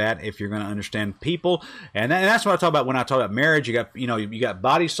understand that if you're going to understand people. And that's what I talk about when I talk about marriage. You got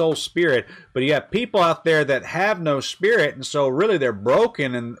body, soul, spirit, but you got people out there that have no spirit. And so really they're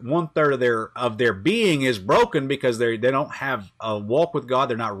broken, and 1/3 of their being is broken because they don't have a walk with God.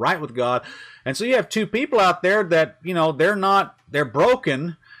 They're not right with God. And so you have two people out there that, they're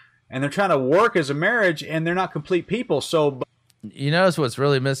broken, and they're trying to work as a marriage, and they're not complete people. So, you notice what's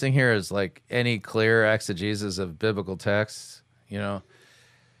really missing here is like any clear exegesis of biblical texts.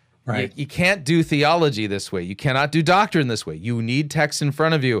 Right. You can't do theology this way. You cannot do doctrine this way. You need text in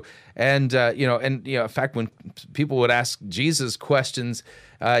front of you. And in fact, when people would ask Jesus questions,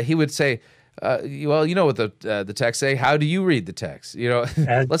 he would say, "Well, you know what the text say. How do you read the text?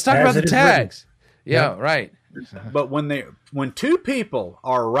 Let's talk about the text." Yeah, right. But when two people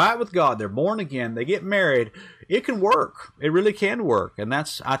are right with God, they're born again, they get married, it can work. It really can work. And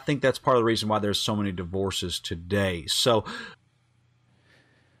I think that's part of the reason why there's so many divorces today. So,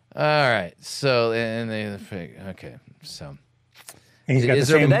 all right. So, okay. So, he's got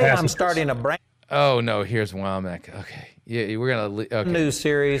today I'm starting a brand. Oh no, here's Womack. Okay. Yeah, we're gonna new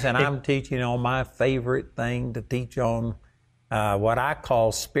series, and I'm teaching on my favorite thing to teach on, what I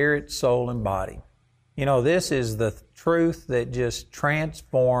call spirit, soul, and body. This is the truth that just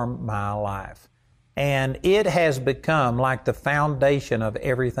transformed my life. And it has become like the foundation of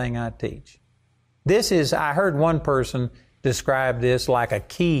everything I teach. I heard one person describe this like a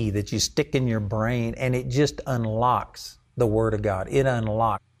key that you stick in your brain, and it just unlocks the Word of God. It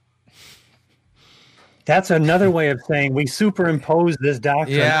unlocks. That's another way of saying we superimpose this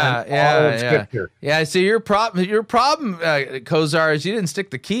doctrine on all of Scripture. Yeah, so your problem, Kozar, is you didn't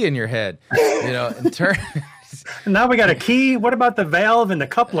stick the key in your head. And turn. Now we got a key. What about the valve and the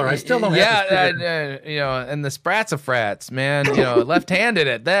coupler? I still don't have and the sprats of frats, man. Left-handed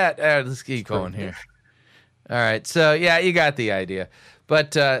at that. Let's keep going here. All right, so yeah, you got the idea.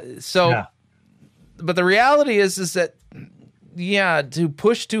 But but the reality is that. Yeah, to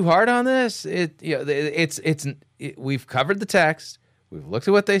push too hard on this, we've covered the text, we've looked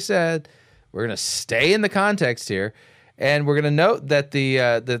at what they said. We're going to stay in the context here, and we're going to note that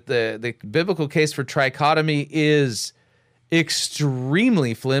the biblical case for trichotomy is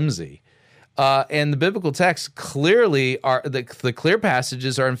extremely flimsy, and the biblical texts clearly are the clear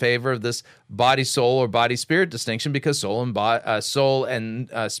passages are in favor of this body soul or body spirit distinction, because soul and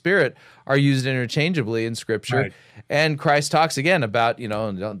spirit are used interchangeably in Scripture. Right. And Christ talks again about,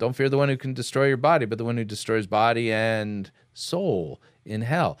 don't fear the one who can destroy your body, but the one who destroys body and soul in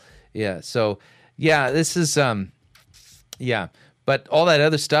hell. Yeah. So, yeah, this is, but all that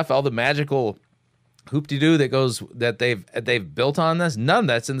other stuff, all the magical hoop-de-doo that they've built on this, none of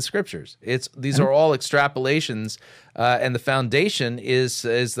that's in the Scriptures. These are all extrapolations, and the foundation is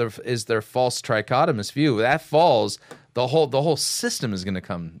their false trichotomous view. That falls, the whole system is going to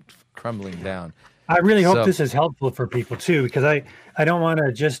come crumbling down. I really hope this is helpful for people too, because I don't want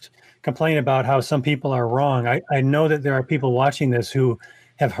to just complain about how some people are wrong. I know that there are people watching this who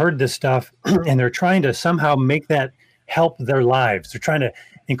have heard this stuff and they're trying to somehow make that help their lives. They're trying to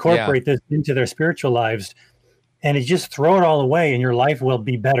incorporate this into their spiritual lives, and you just throw it all away and your life will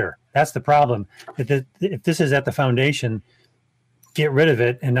be better. That's the problem. If this is at the foundation, get rid of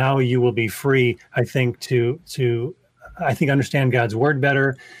it, and now you will be free, I think, to understand God's word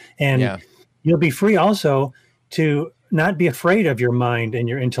better. And you'll be free also to not be afraid of your mind and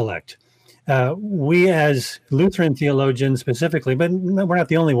your intellect. We as Lutheran theologians specifically, but we're not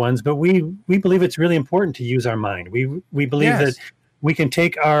the only ones, but we believe it's really important to use our mind. We believe that we can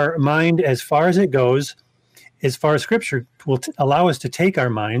take our mind as far as it goes, as far as Scripture will allow us to take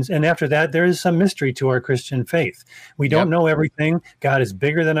our minds. And after that, there is some mystery to our Christian faith. We don't know everything. God is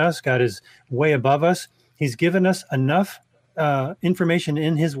bigger than us. God is way above us. He's given us enough information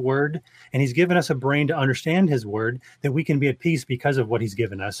in His Word, and He's given us a brain to understand His Word, that we can be at peace because of what He's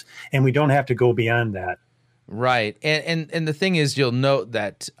given us, and we don't have to go beyond that. Right, and the thing is, you'll note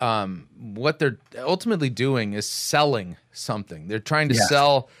that what they're ultimately doing is selling something. They're trying to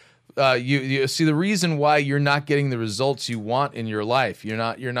sell you see the reason why you're not getting the results you want in your life.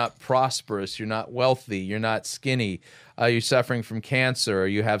 You're not prosperous. You're not wealthy. You're not skinny. You're suffering from cancer, or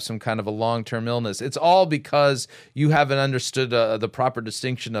you have some kind of a long-term illness. It's all because you haven't understood the proper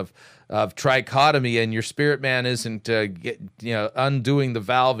distinction of trichotomy, and your spirit man isn't undoing the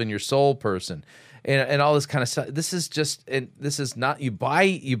valve in your soul person. And all this kind of stuff. This is not, you buy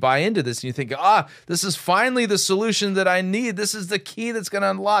into this and you think, this is finally the solution that I need. This is the key that's going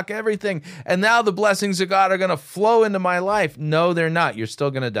to unlock everything. And now the blessings of God are going to flow into my life. No, they're not. You're still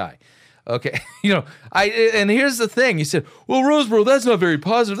going to die. Okay. And here's the thing. You said, well, Roseboro, that's not very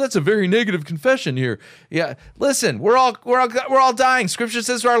positive. That's a very negative confession here. Yeah. Listen, we're all dying. Scripture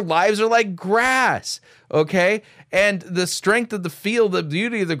says our lives are like grass. Okay. And the strength of the field, the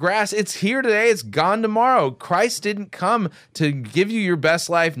beauty of the grass, it's here today, it's gone tomorrow. Christ didn't come to give you your best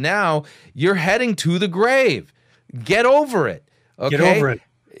life now. You're heading to the grave. Get over it. Okay? Get over it.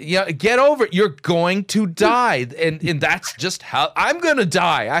 Yeah, get over it. You're going to die. And that's just how I'm going to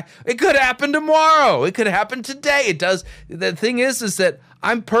die. It could happen tomorrow. It could happen today. It does. The thing is that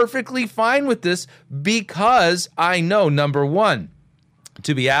I'm perfectly fine with this because I know, number one,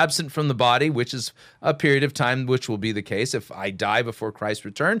 to be absent from the body, which is a period of time, which will be the case if I die before Christ's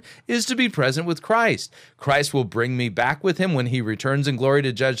return, is to be present with Christ. Christ will bring me back with him when he returns in glory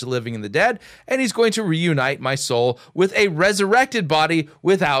to judge the living and the dead, and he's going to reunite my soul with a resurrected body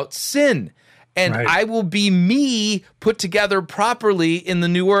without sin. And right. I will be me put together properly in the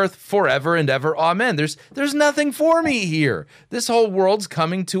new earth forever and ever. Amen. There's nothing for me here. This whole world's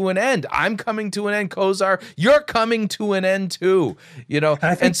coming to an end. I'm coming to an end, Kozar. You're coming to an end too. Go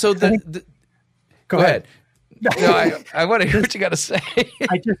ahead. No, I want to hear what you got to say.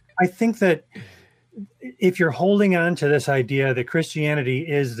 I think that if you're holding on to this idea that Christianity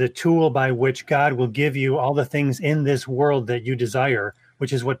is the tool by which God will give you all the things in this world that you desire,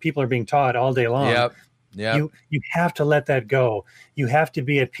 which is what people are being taught all day long. Yep. You have to let that go. You have to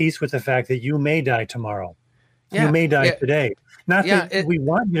be at peace with the fact that you may die tomorrow. Yeah. You may die today. Not that we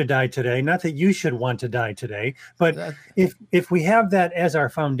want you to die today, not that you should want to die today, but if we have that as our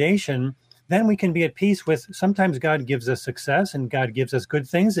foundation, then we can be at peace with sometimes God gives us success and God gives us good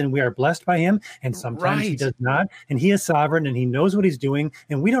things and we are blessed by him, and sometimes he does not, and he is sovereign and he knows what he's doing,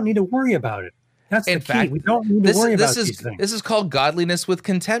 and we don't need to worry about it. That's the key. We don't need to worry about these things. This is called godliness with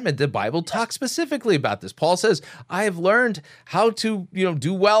contentment. The Bible talks specifically about this. Paul says, I have learned how to,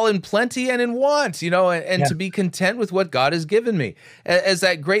 do well in plenty and in want, to be content with what God has given me. As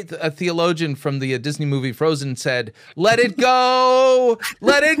that great theologian from the Disney movie Frozen said, let it go,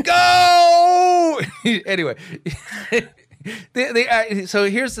 let it go. Anyway, so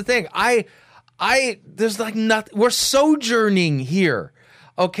here's the thing. There's like nothing. We're sojourning here.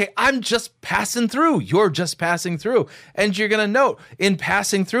 Okay, I'm just passing through. You're just passing through. And you're going to note, in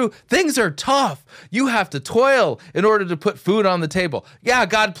passing through, things are tough. You have to toil in order to put food on the table. Yeah,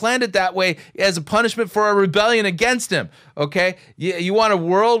 God planned it that way as a punishment for our rebellion against him. Okay, you want a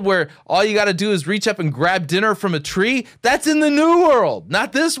world where all you got to do is reach up and grab dinner from a tree? That's in the new world,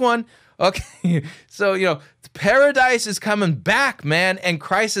 not this one. Okay, so, paradise is coming back, man, and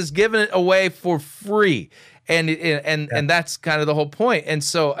Christ has given it away for free. And that's kind of the whole point. And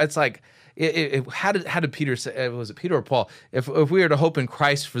so it's like, how did Peter say? Was it Peter or Paul? If we are to hope in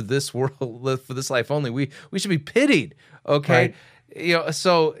Christ for this world, for this life only, we should be pitied. Okay,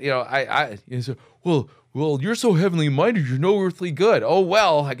 right. Well, you're so heavenly minded, you're no earthly good. Oh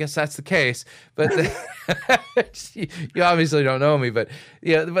well, I guess that's the case. But you obviously don't know me. But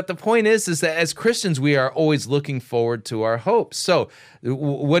but the point is that as Christians, we are always looking forward to our hope. So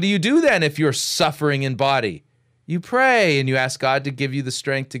what do you do then if you're suffering in body? You pray and you ask God to give you the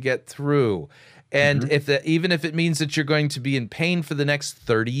strength to get through. And even if it means that you're going to be in pain for the next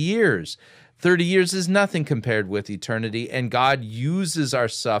 30 years. 30 years is nothing compared with eternity, and God uses our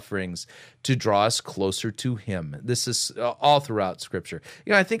sufferings to draw us closer to him. This is all throughout Scripture.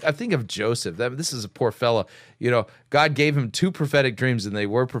 I think of Joseph. This is a poor fellow. God gave him 2 prophetic dreams, and they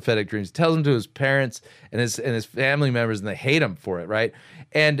were prophetic dreams. He tells them to his parents and his family members, and they hate him for it, right?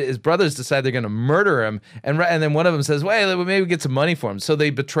 And his brothers decide they're going to murder him, and then one of them says, "Well, maybe we get some money for him." So they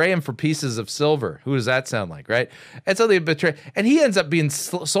betray him for pieces of silver. Who does that sound like, right? And so they betray, and he ends up being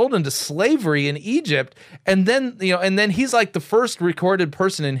sold into slavery in Egypt, and then he's like the first recorded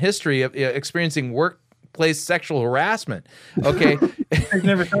person in history of experiencing workplace sexual harassment. Okay, I've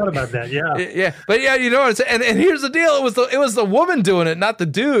never thought about that. Yeah, but you know what I'm saying. And here's the deal: it was the woman doing it, not the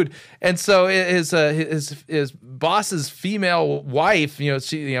dude. And so his boss's female wife,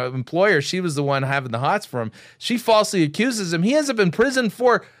 employer, she was the one having the hots for him. She falsely accuses him. He ends up in prison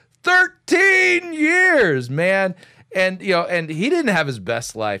for 13 years, man. And and he didn't have his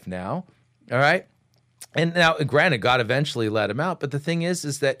best life now. All right. And now, granted, God eventually let him out. But the thing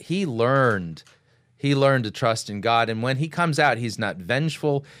is that he learned to trust in God. And when he comes out, he's not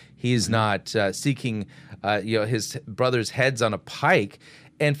vengeful. He's not seeking, his brother's heads on a pike.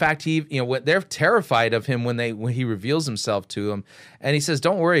 In fact, they're terrified of him when he reveals himself to them. And he says,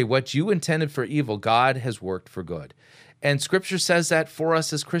 "Don't worry, what you intended for evil, God has worked for good." And Scripture says that for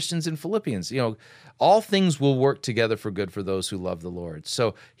us as Christians in Philippians. All things will work together for good for those who love the Lord.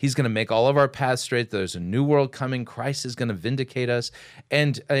 So he's going to make all of our paths straight. There's a new world coming. Christ is going to vindicate us.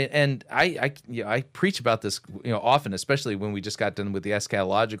 And I preach about this often, especially when we just got done with the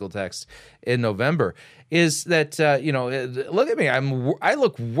eschatological text in November, is that look at me. I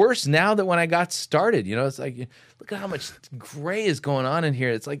look worse now than when I got started. It's like, look at how much gray is going on in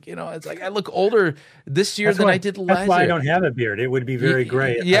here. It's like, I look older this year than I did last year. That's why I don't have a beard. It would be very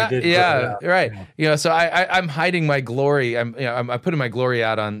gray if I did. Right. So I'm hiding my glory. I'm putting my glory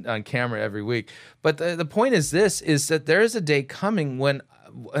out on camera every week. But the point is that there is a day coming when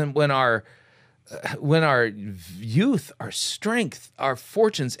our youth, our strength, our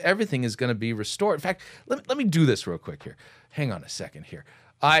fortunes, everything is going to be restored. In fact, let me do this real quick here. Hang on a second here.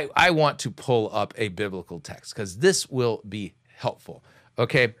 I want to pull up a biblical text because this will be helpful.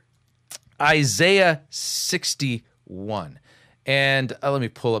 Okay, Isaiah 61. And let me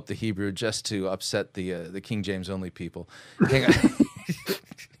pull up the Hebrew just to upset the King James only people. Hang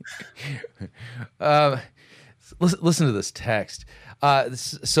on. Listen to this text.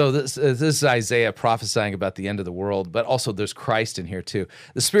 So this is Isaiah prophesying about the end of the world, but also there's Christ in here too.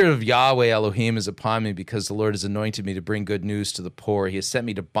 The Spirit of Yahweh Elohim is upon me because the Lord has anointed me to bring good news to the poor. He has sent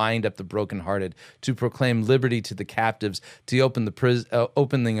me to bind up the brokenhearted, to proclaim liberty to the captives, to open the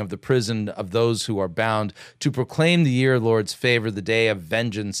opening of the prison of those who are bound, to proclaim the year of the Lord's favor, the day of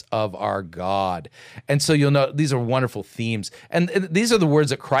vengeance of our God. And so you'll know these are wonderful themes. And these are the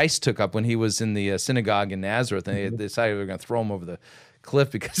words that Christ took up when he was in the synagogue in Nazareth, and they decided they were going to throw him over the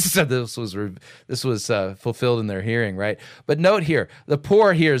cliff because he said this was fulfilled in their hearing, right? But note here, the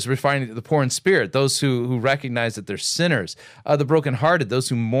poor here is referring to the poor in spirit, those who recognize that they're sinners, the brokenhearted, those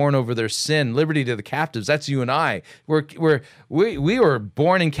who mourn over their sin, liberty to the captives. That's you and I. We were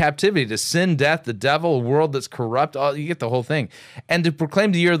born in captivity to sin, death, the devil, a world that's corrupt. You get the whole thing. And to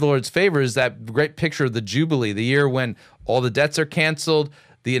proclaim the year of the Lord's favor is that great picture of the Jubilee, the year when all the debts are canceled,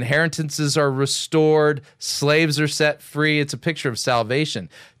 the inheritances are restored, slaves are set free. It's a picture of salvation.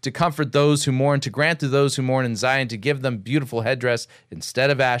 To comfort those who mourn, to grant to those who mourn in Zion, to give them beautiful headdress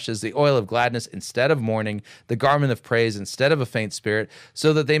instead of ashes, the oil of gladness instead of mourning, the garment of praise instead of a faint spirit,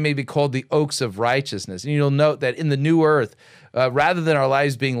 so that they may be called the oaks of righteousness. And you'll note that in the new earth, rather than our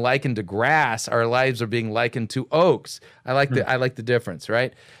lives being likened to grass, our lives are being likened to oaks. I like the difference,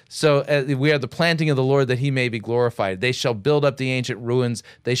 right? So we are the planting of the Lord that he may be glorified. They shall build up the ancient ruins.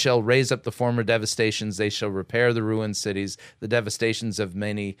 They shall raise up the former devastations. They shall repair the ruined cities, the devastations of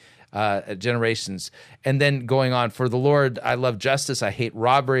many generations. And then going on, for the Lord, I love justice. I hate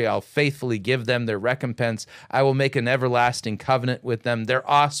robbery. I'll faithfully give them their recompense. I will make an everlasting covenant with them. Their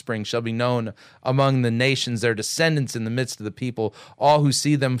offspring shall be known among the nations, their descendants in the midst of the people. All who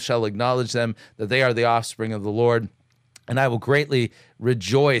see them shall acknowledge them, that they are the offspring of the Lord. And I will greatly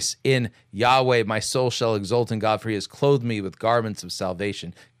rejoice in Yahweh. My soul shall exult in God, for he has clothed me with garments of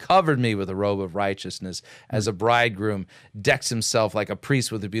salvation, covered me with a robe of righteousness, as a bridegroom decks himself like a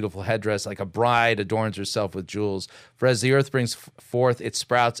priest with a beautiful headdress, like a bride adorns herself with jewels. For as the earth brings forth its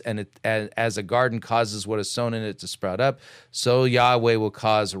sprouts, and as a garden causes what is sown in it to sprout up, so Yahweh will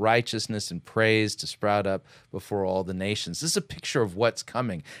cause righteousness and praise to sprout up before all the nations. This is a picture of what's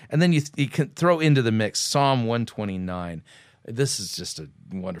coming. And then you can throw into the mix Psalm 129. This is just a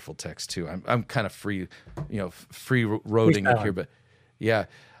wonderful text too. I'm kind of free roading it here, but yeah.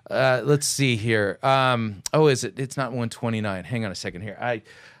 Let's see here. Is it? It's not 129. Hang on a second here.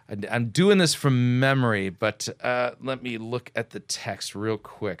 I'm doing this from memory, but let me look at the text real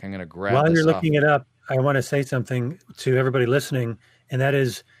quick. I'm going to grab. While this you're looking it up, I want to say something to everybody listening, and that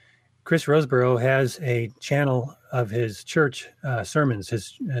is, Chris Roseborough has a channel of his church sermons,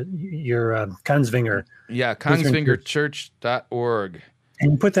 your Kongsvinger. Yeah, kongsvingerchurch.org.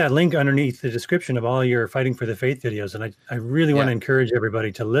 And you put that link underneath the description of all your Fighting for the Faith videos. And I really want to encourage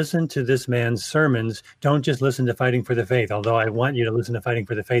everybody to listen to this man's sermons. Don't just listen to Fighting for the Faith, although I want you to listen to Fighting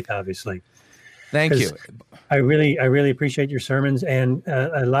for the Faith, obviously. Thank you. I really appreciate your sermons. And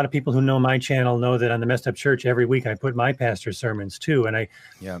a lot of people who know my channel know that on the Messed Up Church, every week I put my pastor's sermons too. And I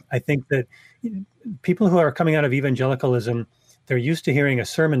think that people who are coming out of evangelicalism, they're used to hearing a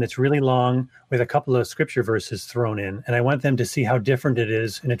sermon that's really long with a couple of scripture verses thrown in. And I want them to see how different it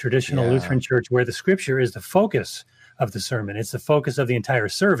is in a traditional Lutheran church where the scripture is the focus of the sermon. It's the focus of the entire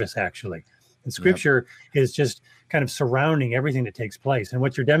service, actually. And Scripture is just kind of surrounding everything that takes place. And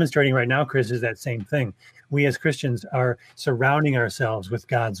what you're demonstrating right now, Chris, is that same thing. We as Christians are surrounding ourselves with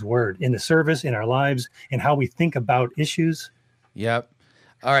God's word in the service, in our lives, and how we think about issues. Yep.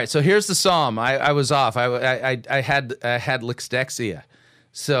 All right. So here's the psalm. I was off. I had lixdexia.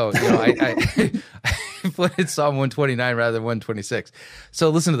 So, I played Psalm 129 rather than 126. So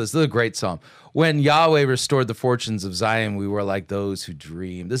listen to this. This is a great psalm. When Yahweh restored the fortunes of Zion, we were like those who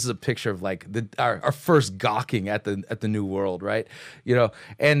dream. This is a picture of like our first gawking at the new world, right?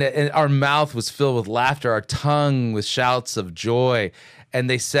 And our mouth was filled with laughter, our tongue with shouts of joy. And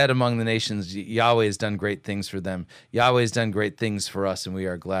they said among the nations, Yahweh has done great things for them. Yahweh has done great things for us, and we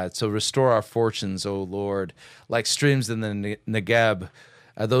are glad. So restore our fortunes, O Lord, like streams in the Negeb.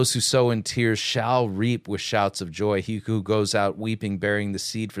 Those who sow in tears shall reap with shouts of joy. He who goes out weeping, bearing the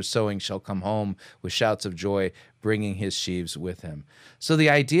seed for sowing, shall come home with shouts of joy, bringing his sheaves with him. So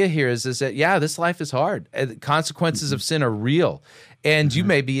the idea here is that, this life is hard. Consequences of sin are real. And you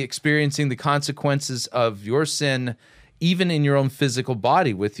may be experiencing the consequences of your sin even in your own physical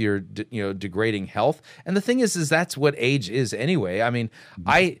body with your degrading health. And the thing is that's what age is anyway. I mean,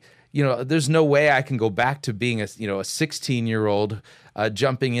 there's no way I can go back to being a 16-year-old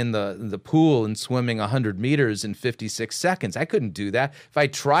jumping in the pool and swimming 100 meters in 56 seconds. I couldn't do that. If I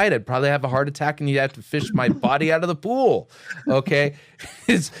tried, I'd probably have a heart attack and you'd have to fish my body out of the pool. Okay?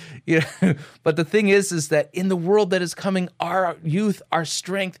 But the thing is that in the world that is coming, our youth, our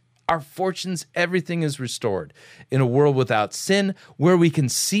strength, our fortunes, everything is restored in a world without sin where we can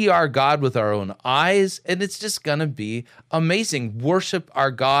see our God with our own eyes. And it's just going to be amazing. Worship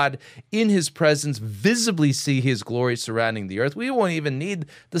our God in his presence, visibly see his glory surrounding the earth. We won't even need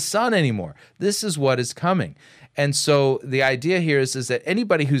the sun anymore. This is what is coming. And so the idea here is that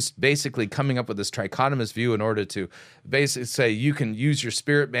anybody who's basically coming up with this trichotomous view in order to basically say you can use your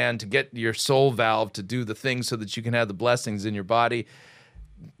spirit man to get your soul valve to do the things so that you can have the blessings in your body,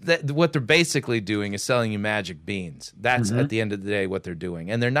 what they're basically doing is selling you magic beans. That's at the end of the day what they're doing,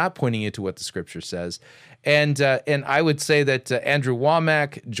 and they're not pointing you to what the Scripture says. And I would say that Andrew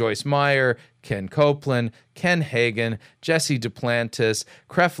Womack, Joyce Meyer, Ken Copeland, Ken Hagin, Jesse Duplantis,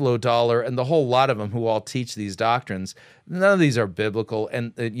 Creflo Dollar, and the whole lot of them who all teach these doctrines, none of these are biblical.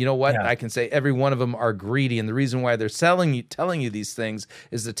 And you know what? Yeah. I can say every one of them are greedy. And the reason why they're telling you these things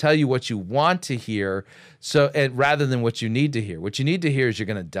is to tell you what you want to hear, rather than what you need to hear. What you need to hear is you're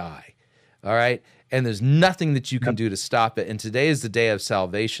going to die. All right? And there's nothing that you can do to stop it. And today is the day of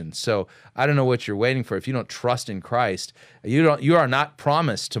salvation. So I don't know what you're waiting for. If you don't trust in Christ, you are not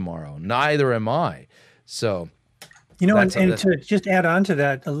promised tomorrow. Neither am I. So, and to just add on to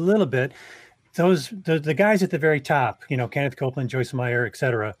that a little bit, the guys at the very top, Kenneth Copeland, Joyce Meyer,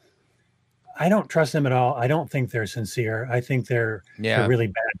 etc. I don't trust them at all. I don't think they're sincere. I think they're really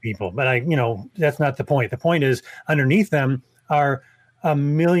bad people. But that's not the point. The point is underneath them are a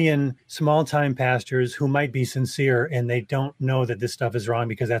million small-time pastors who might be sincere and they don't know that this stuff is wrong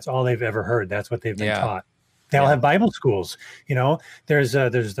because that's all they've ever heard. That's what they've been taught. They all have Bible schools. There's the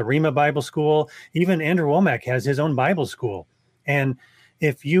Rhema Bible School. Even Andrew Womack has his own Bible school. And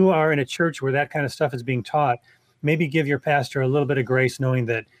if you are in a church where that kind of stuff is being taught, maybe give your pastor a little bit of grace, knowing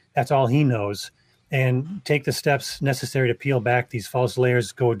that that's all he knows, and take the steps necessary to peel back these false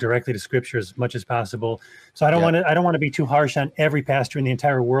layers, go directly to Scripture as much as possible. So I don't want to be too harsh on every pastor in the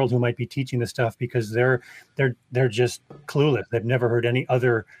entire world who might be teaching this stuff, because they're just clueless. They've never heard any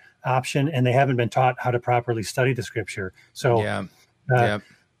other option, and they haven't been taught how to properly study the Scripture. So,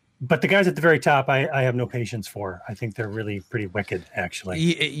 but the guys at the very top, I have no patience for. I think they're really pretty wicked, actually.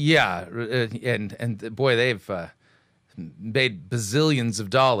 Yeah, and boy, they've made bazillions of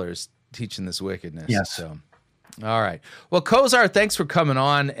dollars teaching this wickedness. Yes. So, all right. Well, Kozar, thanks for coming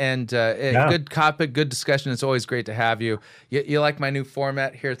on, and good topic, good discussion. It's always great to have you. You like my new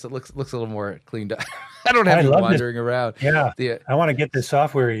format here? It looks a little more cleaned up. I don't have you wandering around. Yeah. I want to get the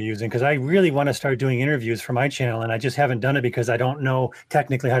software you're using, because I really want to start doing interviews for my channel, and I just haven't done it because I don't know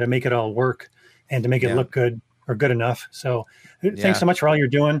technically how to make it all work and to make it look good or good enough. So thanks so much for all you're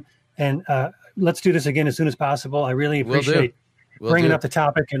doing, and let's do this again as soon as possible. I really appreciate bringing up the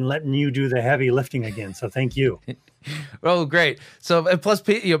topic and letting you do the heavy lifting again. So thank you. Well, great. So, and plus,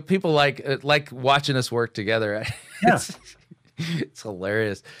 people like watching us work together. Yeah. It's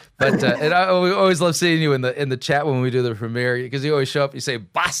hilarious. But and we always love seeing you in the chat when we do the premiere, because you always show up. You say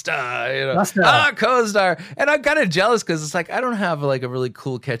 "Basta," Basta. Co-star, and I'm kind of jealous because it's like I don't have like a really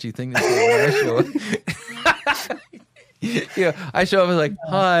cool, catchy thing to say when I show up. I show up and like,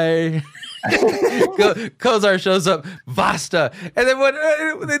 hi. Kozar shows up, Vasta, and then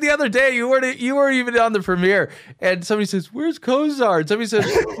the other day you weren't even on the premiere, and somebody says, "Where's Kozar?" And somebody says,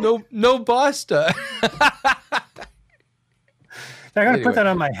 "No, Basta." I'm gonna put that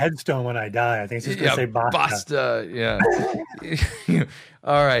on my headstone when I die. I think it's just gonna say Basta. Basta, yeah.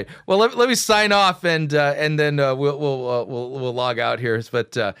 All right. Well, let me sign off, and then we'll log out here.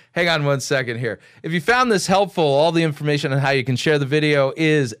 But hang on one second here. If you found this helpful, all the information on how you can share the video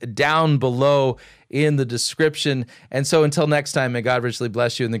is down below in the description. And so until next time, may God richly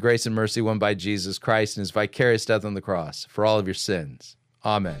bless you in the grace and mercy won by Jesus Christ and his vicarious death on the cross for all of your sins.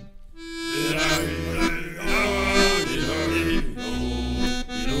 Amen.